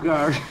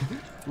 Rogash.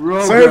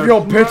 Rogash. Save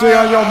your pity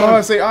and your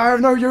mercy! I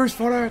have no use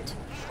for it!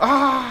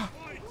 Ah!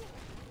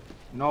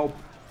 Nope.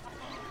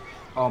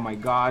 Oh my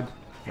god.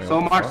 Wait, So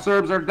what the much fuck?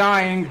 Serbs are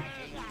dying.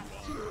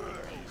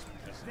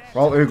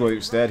 Well,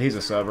 Oogluke's dead. He's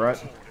a Serb,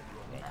 right?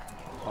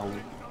 Oh,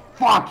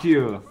 fuck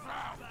you.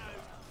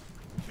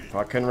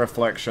 Fucking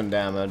reflection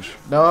damage.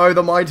 No,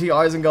 the mighty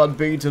Isengard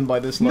beaten by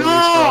this lowly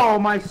No,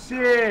 my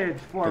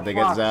Sid. Did they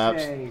get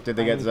zapped? Did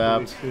they get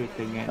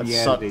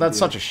zapped? That's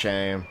such a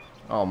shame.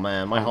 Oh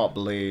man, my heart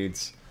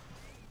bleeds.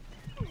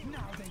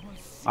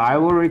 I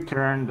will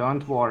return,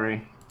 don't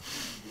worry.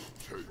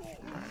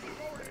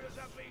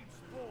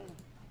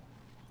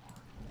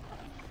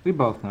 We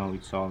both know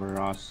it's over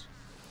us.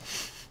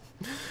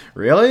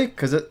 Really?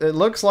 Because it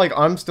looks like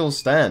I'm still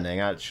standing,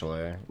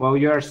 actually. Well,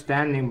 you're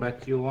standing,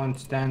 but you won't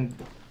stand.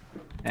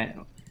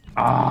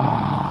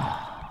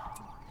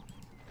 Ah,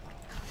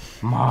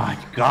 my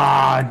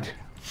God!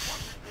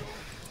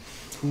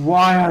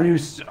 Why are you?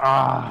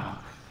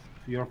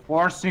 You're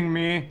forcing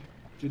me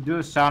to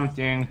do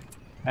something,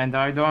 and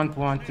I don't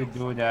want to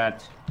do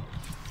that.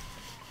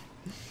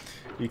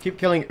 You keep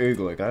killing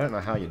Oogluke. I don't know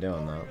how you're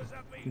doing that.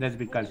 That's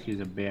because he's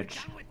a bitch.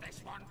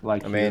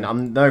 Like I mean,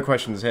 I'm no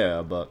questions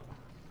here, but.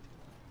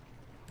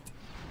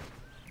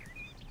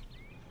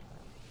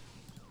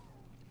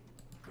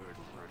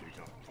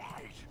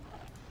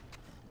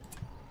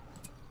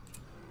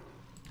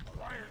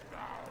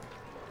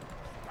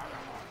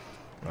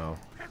 Oh.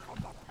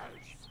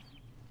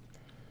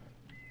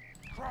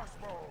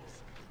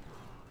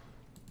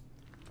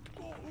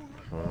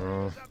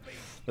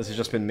 This has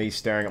just been me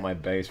staring at my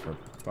base for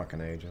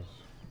fucking ages.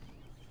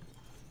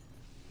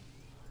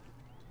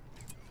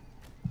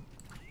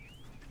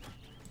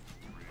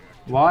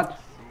 What?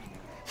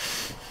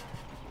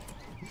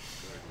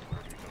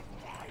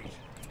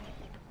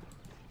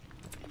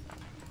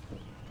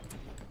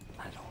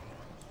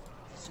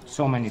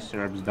 So many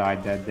Serbs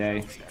died that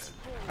day.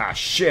 Ah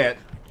shit!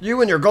 You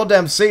and your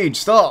goddamn siege,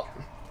 stop!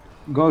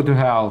 Go to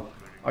hell.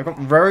 I've got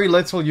very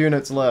little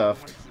units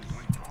left.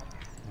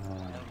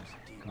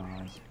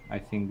 God, I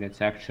think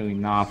that's actually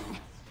enough.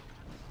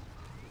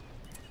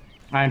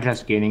 I'm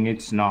just kidding,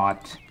 it's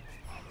not.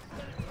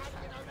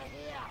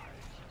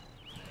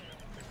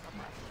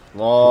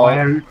 Lol. Why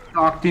are you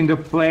stuck in the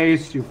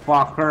place, you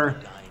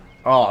fucker?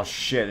 Oh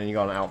shit, and you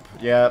got an out.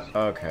 Yeah,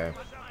 okay.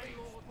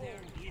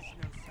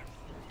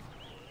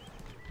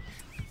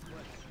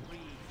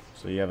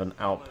 So you have an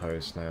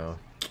outpost now.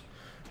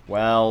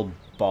 Well,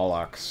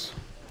 bollocks.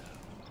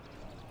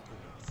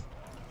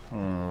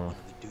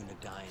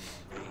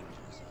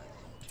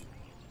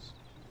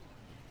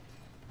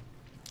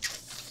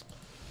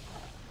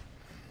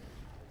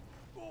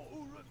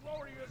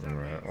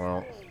 Alright,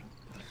 well.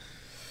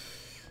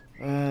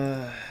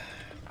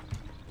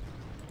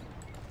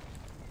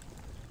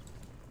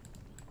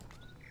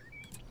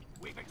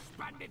 We've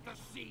expanded the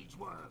siege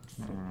works.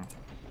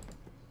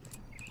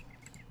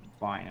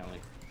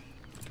 Finally.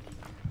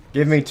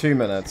 Give me 2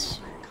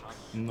 minutes.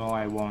 No,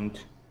 I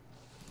won't.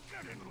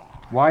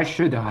 Why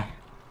should I?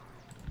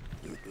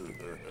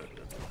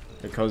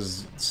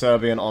 Because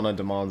Serbian honor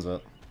demands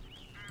it.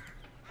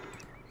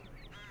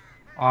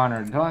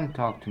 Honor, don't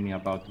talk to me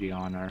about the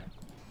honor.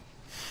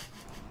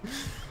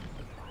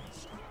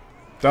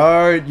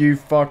 Don't, you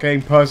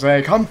fucking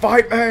pussy! Come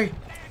fight me!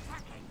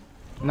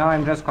 No,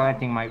 I'm just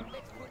collecting my...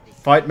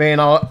 Fight me and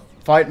I'll...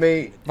 Fight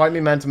me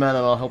man to man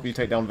and I'll help you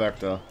take down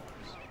Vector.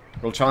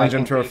 We'll challenge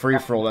him to a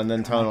free-for-all and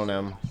then turn on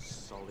him.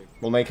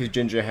 We'll make his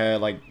ginger hair,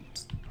 like,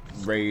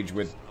 rage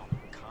with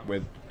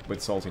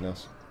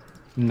saltiness.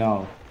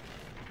 No.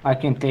 I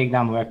can take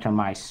down Vector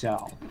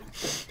myself.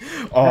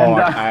 Oh,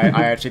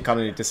 I actually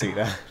kind of need to see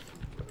that.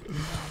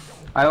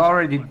 I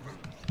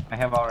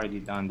have already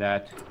done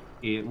that.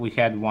 We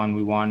had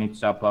 1v1, it's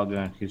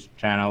uploaded on his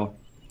channel,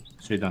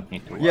 so you don't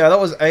need to worry. Yeah, that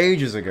was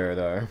ages ago,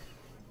 though.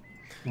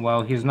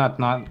 Well, he's not...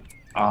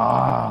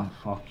 Ah,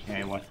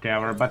 okay,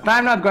 whatever. But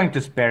I'm not going to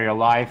spare your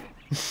life.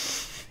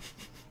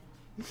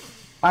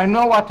 I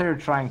know what you're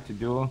trying to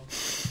do.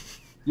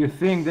 You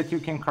think that you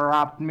can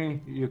corrupt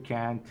me? You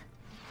can't.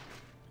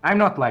 I'm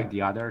not like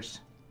the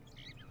others.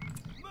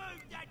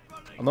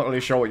 I'm not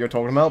really sure what you're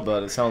talking about,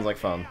 but it sounds like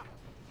fun.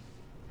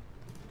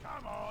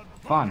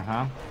 Fun,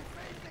 huh?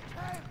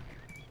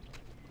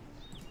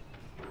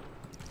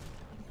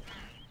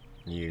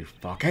 You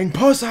fucking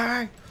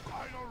pussy!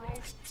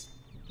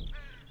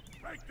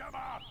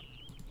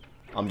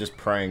 I'm just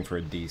praying for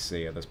a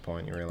DC at this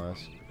point, you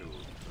realize?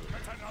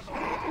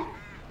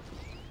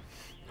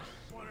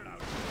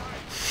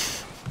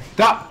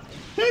 Stop!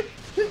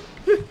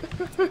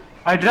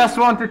 I just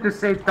wanted to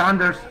say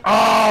thunders.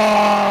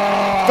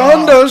 Oh!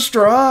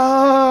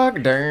 Thunderstruck!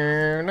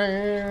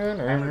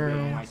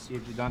 My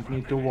siege, you don't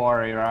need to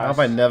worry, right? How have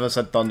I never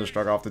said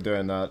Thunderstruck after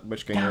doing that?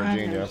 Witch King, you're a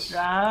genius.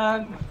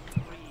 I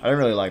don't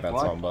really like that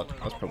song, but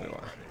that's probably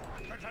why.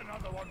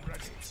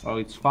 Oh,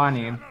 it's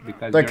funny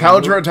because the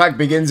counterattack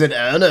begins in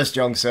earnest,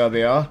 young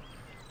Serbia.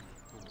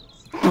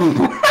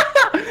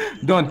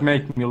 Don't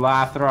make me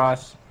laugh,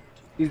 Ross.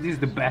 Is this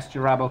the best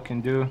your rebel can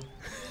do?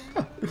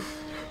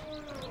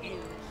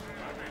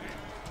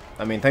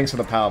 I mean, thanks for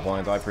the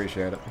PowerPoint, I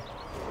appreciate it.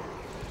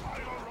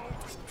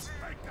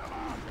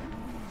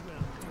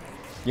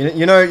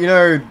 You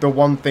know, the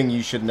one thing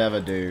you should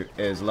never do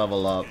is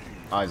level up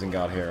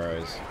Isengard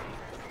heroes.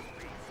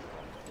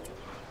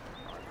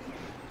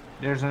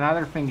 There's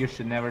another thing you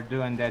should never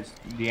do, and that's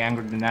the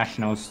Anger the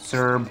Nationalist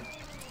Serb.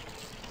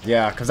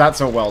 Yeah, because that's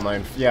so well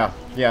known. Yeah,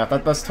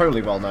 that's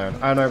totally well known.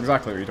 I know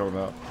exactly what you're talking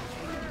about.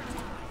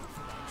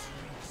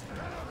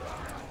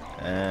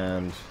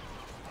 And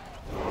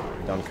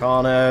done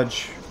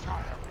carnage.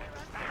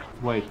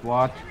 Wait,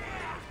 what?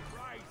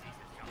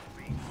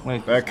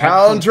 Wait. The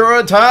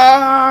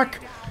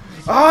counterattack!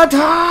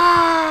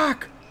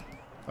 Attack!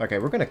 Okay,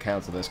 we're gonna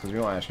cancel this because we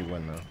won't actually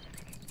win now.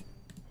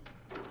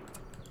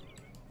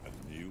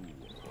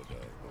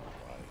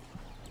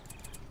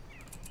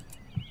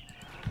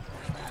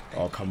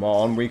 Oh, come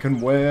on, we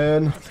can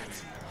win.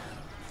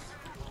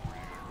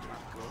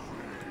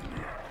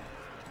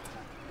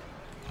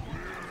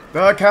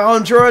 The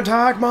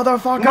counterattack,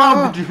 motherfucker!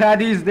 No, the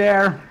jihadi's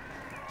there!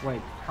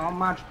 Wait, how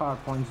much power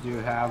points do you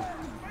have?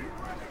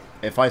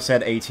 If I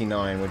said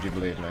 89, would you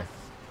believe me?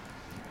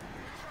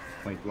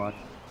 Wait, what?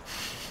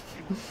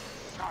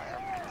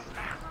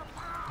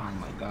 Oh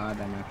my god,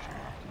 I'm actually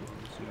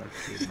not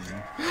kidding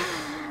me.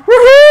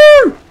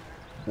 Woohoo!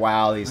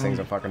 Wow, these things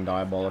are fucking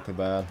diabolically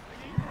bad.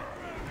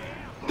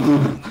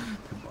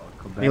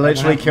 He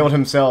literally killed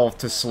himself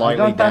to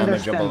slightly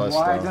damage a ballista.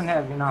 Why I don't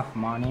have enough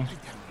money.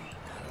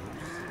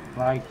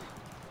 Like,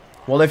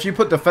 well, if you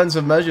put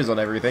defensive measures on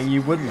everything,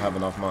 you wouldn't have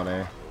enough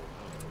money.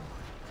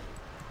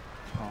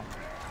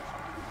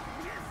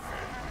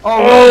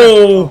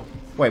 Oh!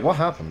 Wait, what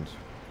happened?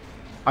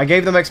 I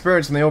gave them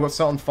experience and they all got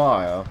set on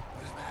fire.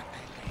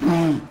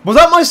 Was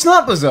that my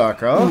Snap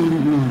Berserker?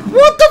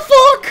 What the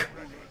fuck?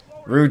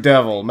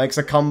 RuudDevil makes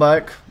a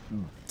comeback,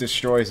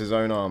 destroys his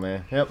own army.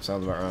 Yep,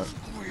 sounds about right.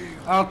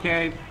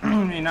 Okay,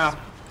 enough.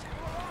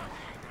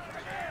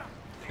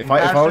 If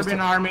I was to...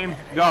 army,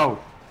 go.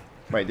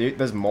 Wait,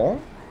 there's more?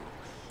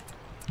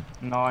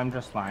 No, I'm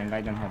just lying.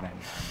 I don't have any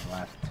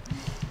left.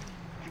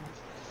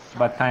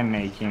 But I'm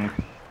making.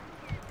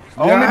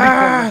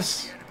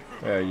 Yes!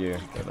 Yeah, you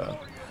did that.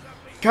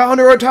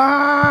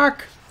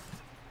 Counterattack!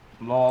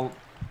 Lol.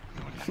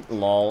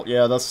 Lol.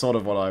 Yeah, that's sort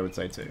of what I would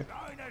say too.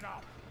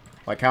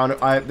 Like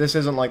this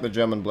isn't like the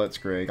German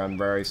Blitzkrieg. I'm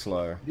very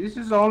slow. This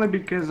is only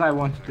because I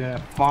wanted to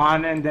have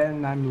fun and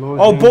then I'm losing.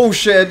 Oh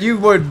bullshit! You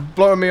were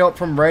blowing me up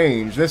from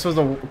range. This was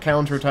a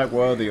counterattack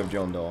worthy of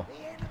Jondor.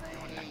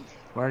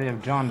 Worthy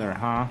of Jondor,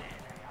 huh?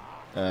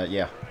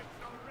 Yeah.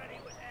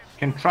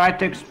 Can try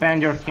to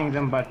expand your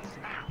kingdom, but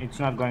it's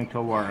not going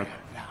to work.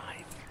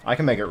 I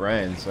can make it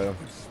rain. So,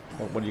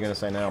 what are you gonna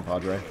say now,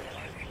 Padre?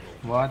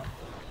 What?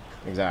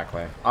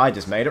 Exactly. I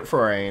just made it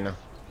rain,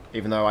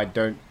 even though I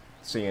don't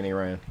see any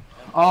rain.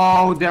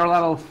 Oh, they're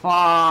level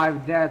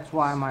 5. That's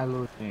why am I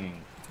losing.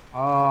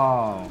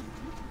 Oh,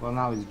 well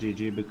now it's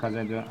GG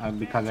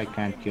because I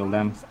can't kill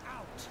them.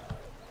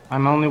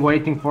 I'm only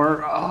waiting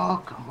for.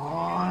 Oh, come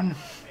on.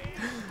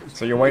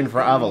 So you're waiting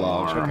for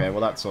Avalanche. Okay,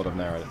 well that sort of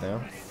narrowed it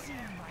down.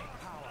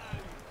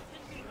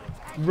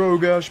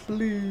 Rogash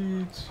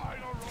bleeds.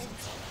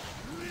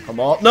 Come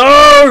on.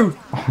 No!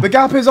 The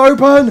gap is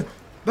open!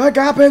 The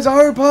gap is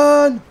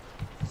open!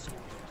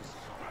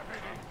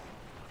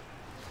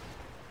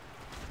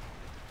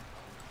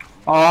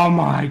 Oh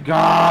my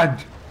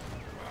god!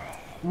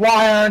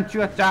 Why aren't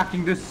you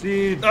attacking the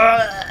siege?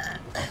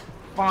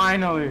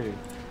 Finally!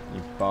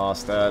 You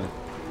bastard.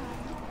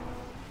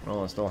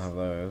 Oh, I still have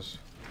those.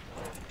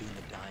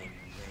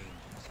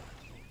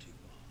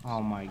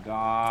 Oh my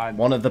god.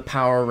 One of the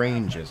Power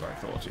Rangers, I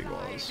thought he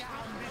was.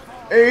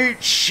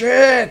 Eat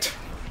shit!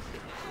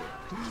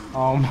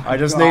 Oh my god. I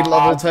just need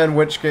level 10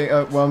 Witch King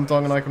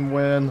Wormtongue and I can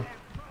win.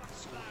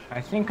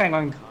 I think I'm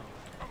going.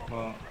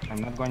 Well, I'm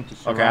not going to.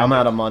 Okay, I'm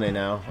out of money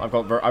now. I've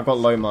got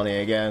low money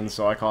again,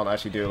 so I can't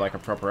actually do like a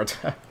proper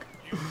attack.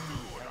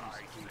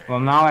 Well,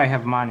 now I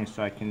have money,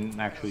 so I can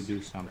actually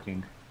do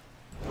something.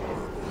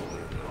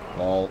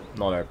 Lol,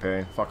 not OP.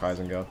 Fuck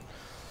Isengard.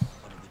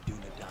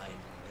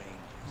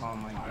 Oh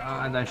my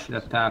god, I should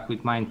attack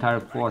with my entire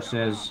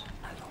forces.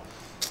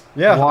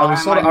 Yeah,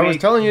 I was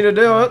telling you to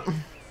do it.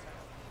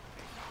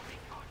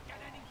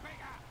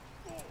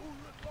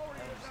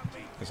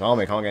 This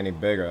army can't get any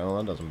bigger. Oh,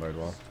 that doesn't bode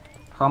well.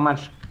 How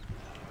much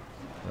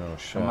Oh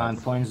shit.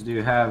 command points do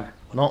you have?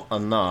 Not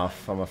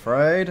enough, I'm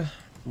afraid.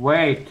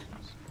 Wait.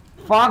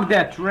 Fuck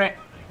that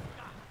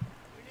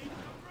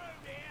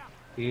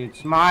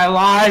It's my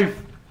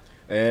life!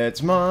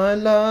 It's my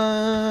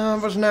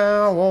life, it's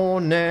now or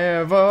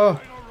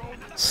never.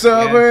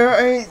 Serb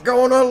ain't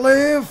gonna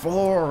live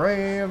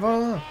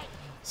forever.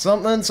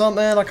 Something,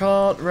 something, I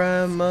can't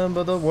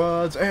remember the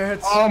words.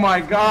 It's... Oh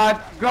my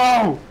god,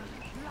 go!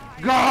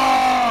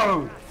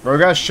 Go!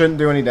 Rogash shouldn't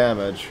do any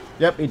damage.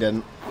 Yep, he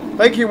didn't.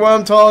 Thank you,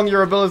 Wormtongue,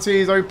 your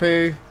ability is OP.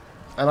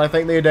 And I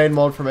thank the Edain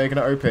mod for making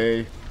it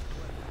OP.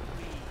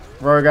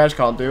 Rogash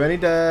can't do any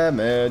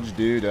damage,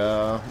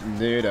 doo-da,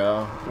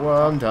 doo-da.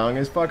 Wormtongue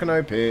is fucking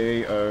OP.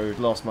 Oh,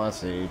 lost my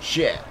seed.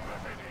 Shit.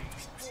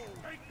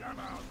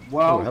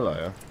 Well, Oh,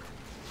 hello.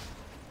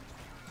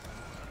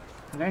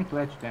 I'm going to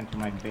let you enter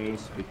my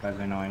base because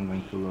I know I'm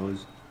going to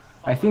lose.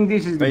 I think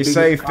this is the They biggest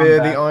say fear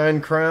comeback. the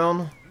Iron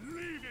Crown.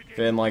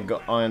 Fear my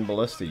Iron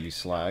Ballista, you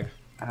slag.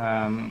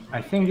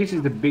 I think this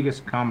is the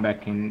biggest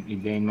comeback in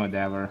Edain mod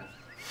ever.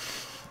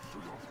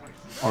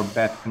 Or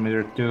Bat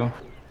Commander 2.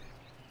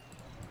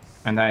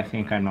 And I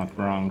think I'm not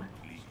wrong.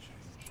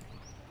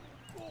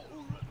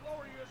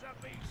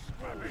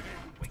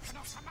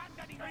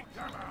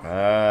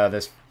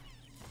 This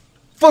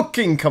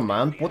fucking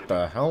command. What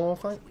the hell, all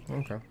fight?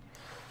 Okay.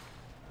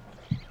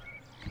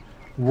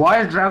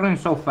 Why is Dragon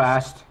so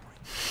fast?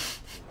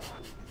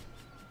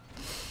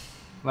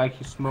 Like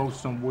he smokes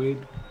some weed.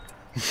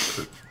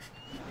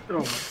 Oh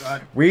my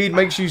god. Weed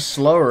makes you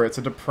slower. It's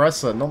a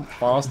depressor, not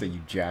faster, you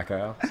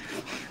jackass.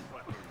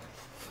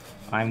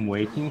 I'm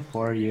waiting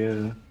for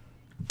you.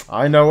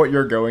 I know what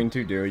you're going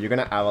to do. You're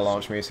gonna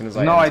avalanche me as soon as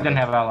I. No, I enter. don't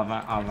have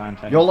avalanche.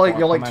 I You're have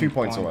like 2 4 command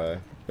points away.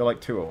 You're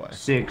like 2 away.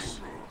 6.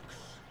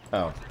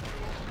 Oh.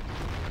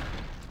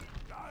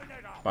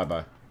 Bye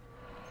bye.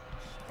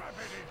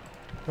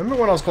 Remember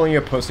when I was calling you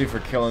a pussy for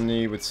killing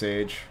me with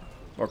Sage?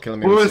 Or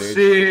killing me with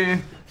Sage?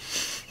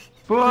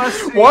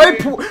 Pussy! Why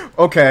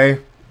okay.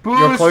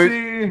 You're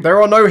Pussy!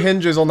 there are no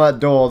hinges on that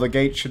door. The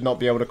gate should not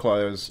be able to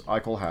close. I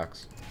call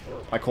hacks.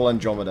 I call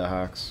Andromeda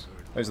hacks.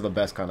 Those are the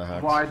best kind of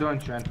hacks. Why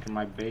don't you enter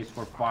my base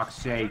for fuck's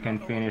sake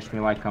and finish me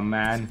like a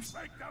man?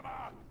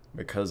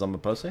 Because I'm a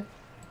pussy?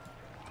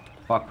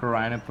 Fuck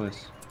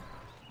Piranapus.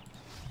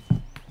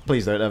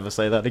 Please don't ever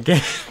say that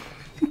again.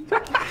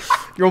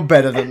 You're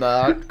better than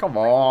that. Come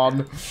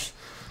on.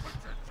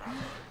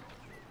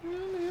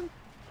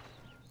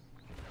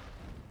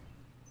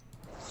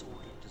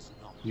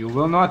 You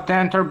will not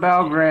enter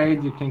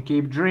Belgrade. You can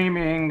keep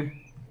dreaming.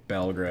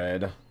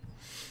 Belgrade.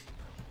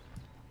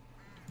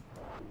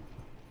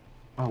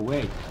 Oh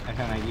wait, I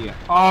have an idea.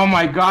 Oh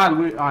my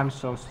god, I'm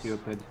so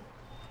stupid.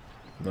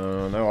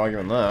 No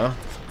argument there.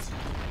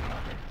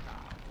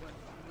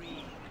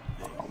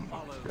 Oh my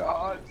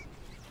god.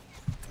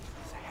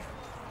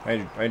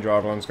 Hey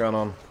Dragon, what's going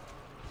on?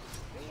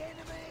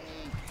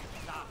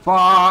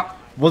 Fuck.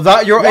 Was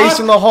that your What? ace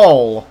in the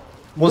hole?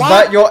 Was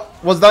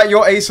What? that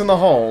your ace in the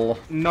hole?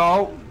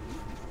 No.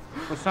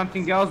 For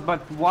something else, but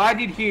why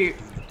did he...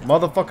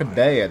 Motherfucker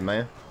dead,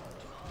 man.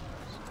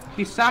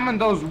 He summoned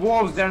those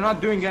wolves, they're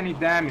not doing any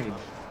damage.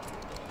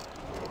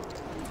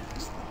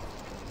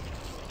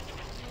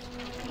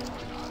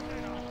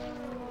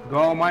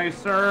 Go my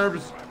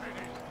Serbs!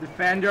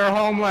 Defend your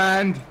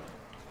homeland!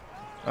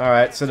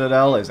 Alright,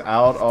 Citadel is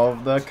out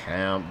of the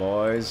camp,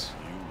 boys.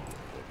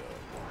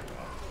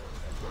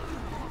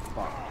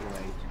 Fuck, too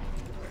late.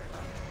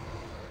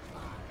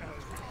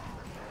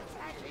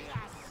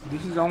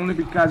 This is only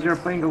because you're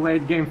playing a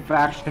late game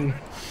faction.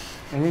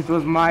 And it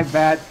was my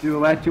bad to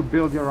let you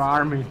build your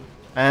army.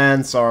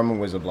 And Saruman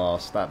Wizard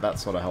Blast. That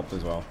sort of helped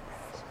as well.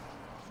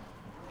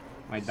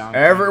 My down.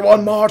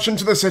 Everyone march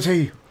into the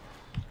city!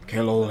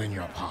 Kill all in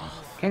your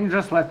path. Can you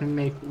just let me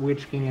make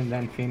Witch King and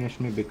then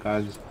finish me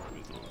because...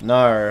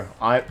 No,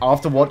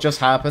 after what just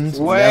happened...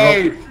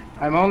 Wait!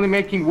 I'm only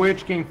making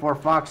Witch King for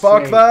fuck's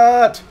Fuck sake.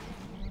 that!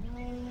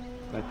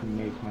 Let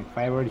me make my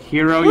favorite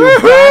hero, you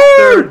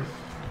bastard!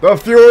 The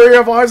fury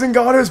of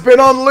Isengard has been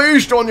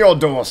unleashed on your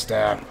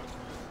doorstep!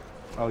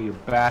 Oh, you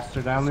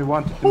bastard, I only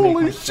wanted to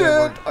Holy make my shit!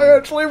 favorite. I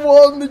actually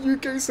won the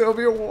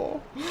UK-Serbia war!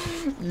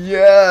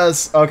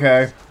 Yes!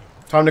 Okay.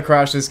 Time to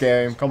crash this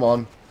game. Come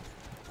on.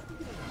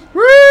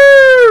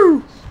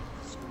 Woo!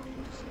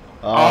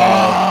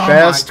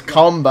 Best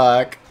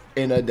comeback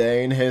in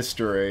Edain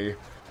history.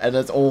 And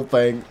that's all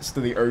thanks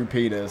to the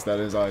OP-ness that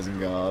is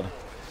Isengard.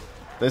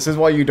 This is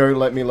why you don't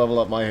let me level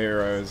up my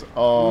heroes.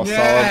 Oh,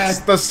 Yes!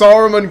 the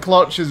Saruman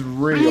clutch is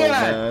real, Bleed!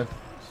 man.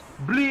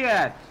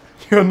 Bleed!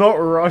 You're not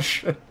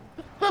Russian.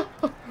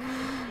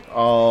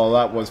 Oh,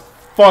 that was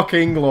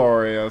fucking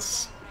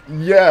glorious.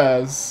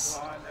 Yes.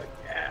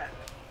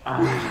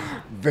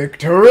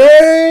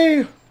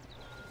 Victory!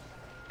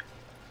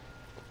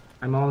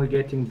 I'm only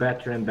getting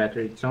better and better.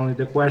 It's only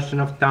the question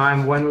of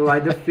time. When will I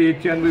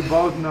defeat you? And we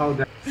both know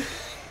that.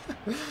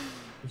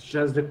 It's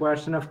just a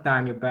question of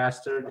time, you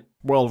bastard.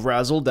 Well,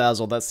 razzle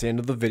dazzle, that's the end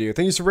of the video.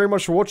 Thank you so very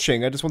much for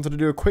watching. I just wanted to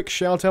do a quick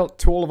shout out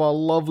to all of our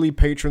lovely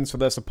patrons for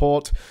their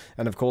support,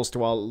 and of course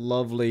to our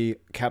lovely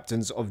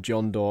captains of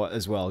Jondor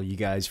as well. You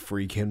guys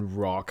freaking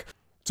rock.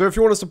 So if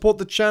you want to support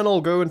the channel,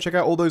 go and check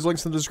out all those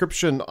links in the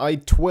description. I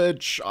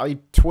Twitch, I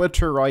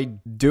Twitter, I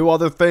do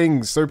other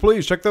things, so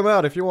please check them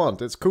out if you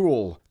want. It's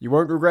cool. You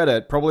won't regret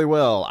it, probably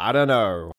will, I don't know.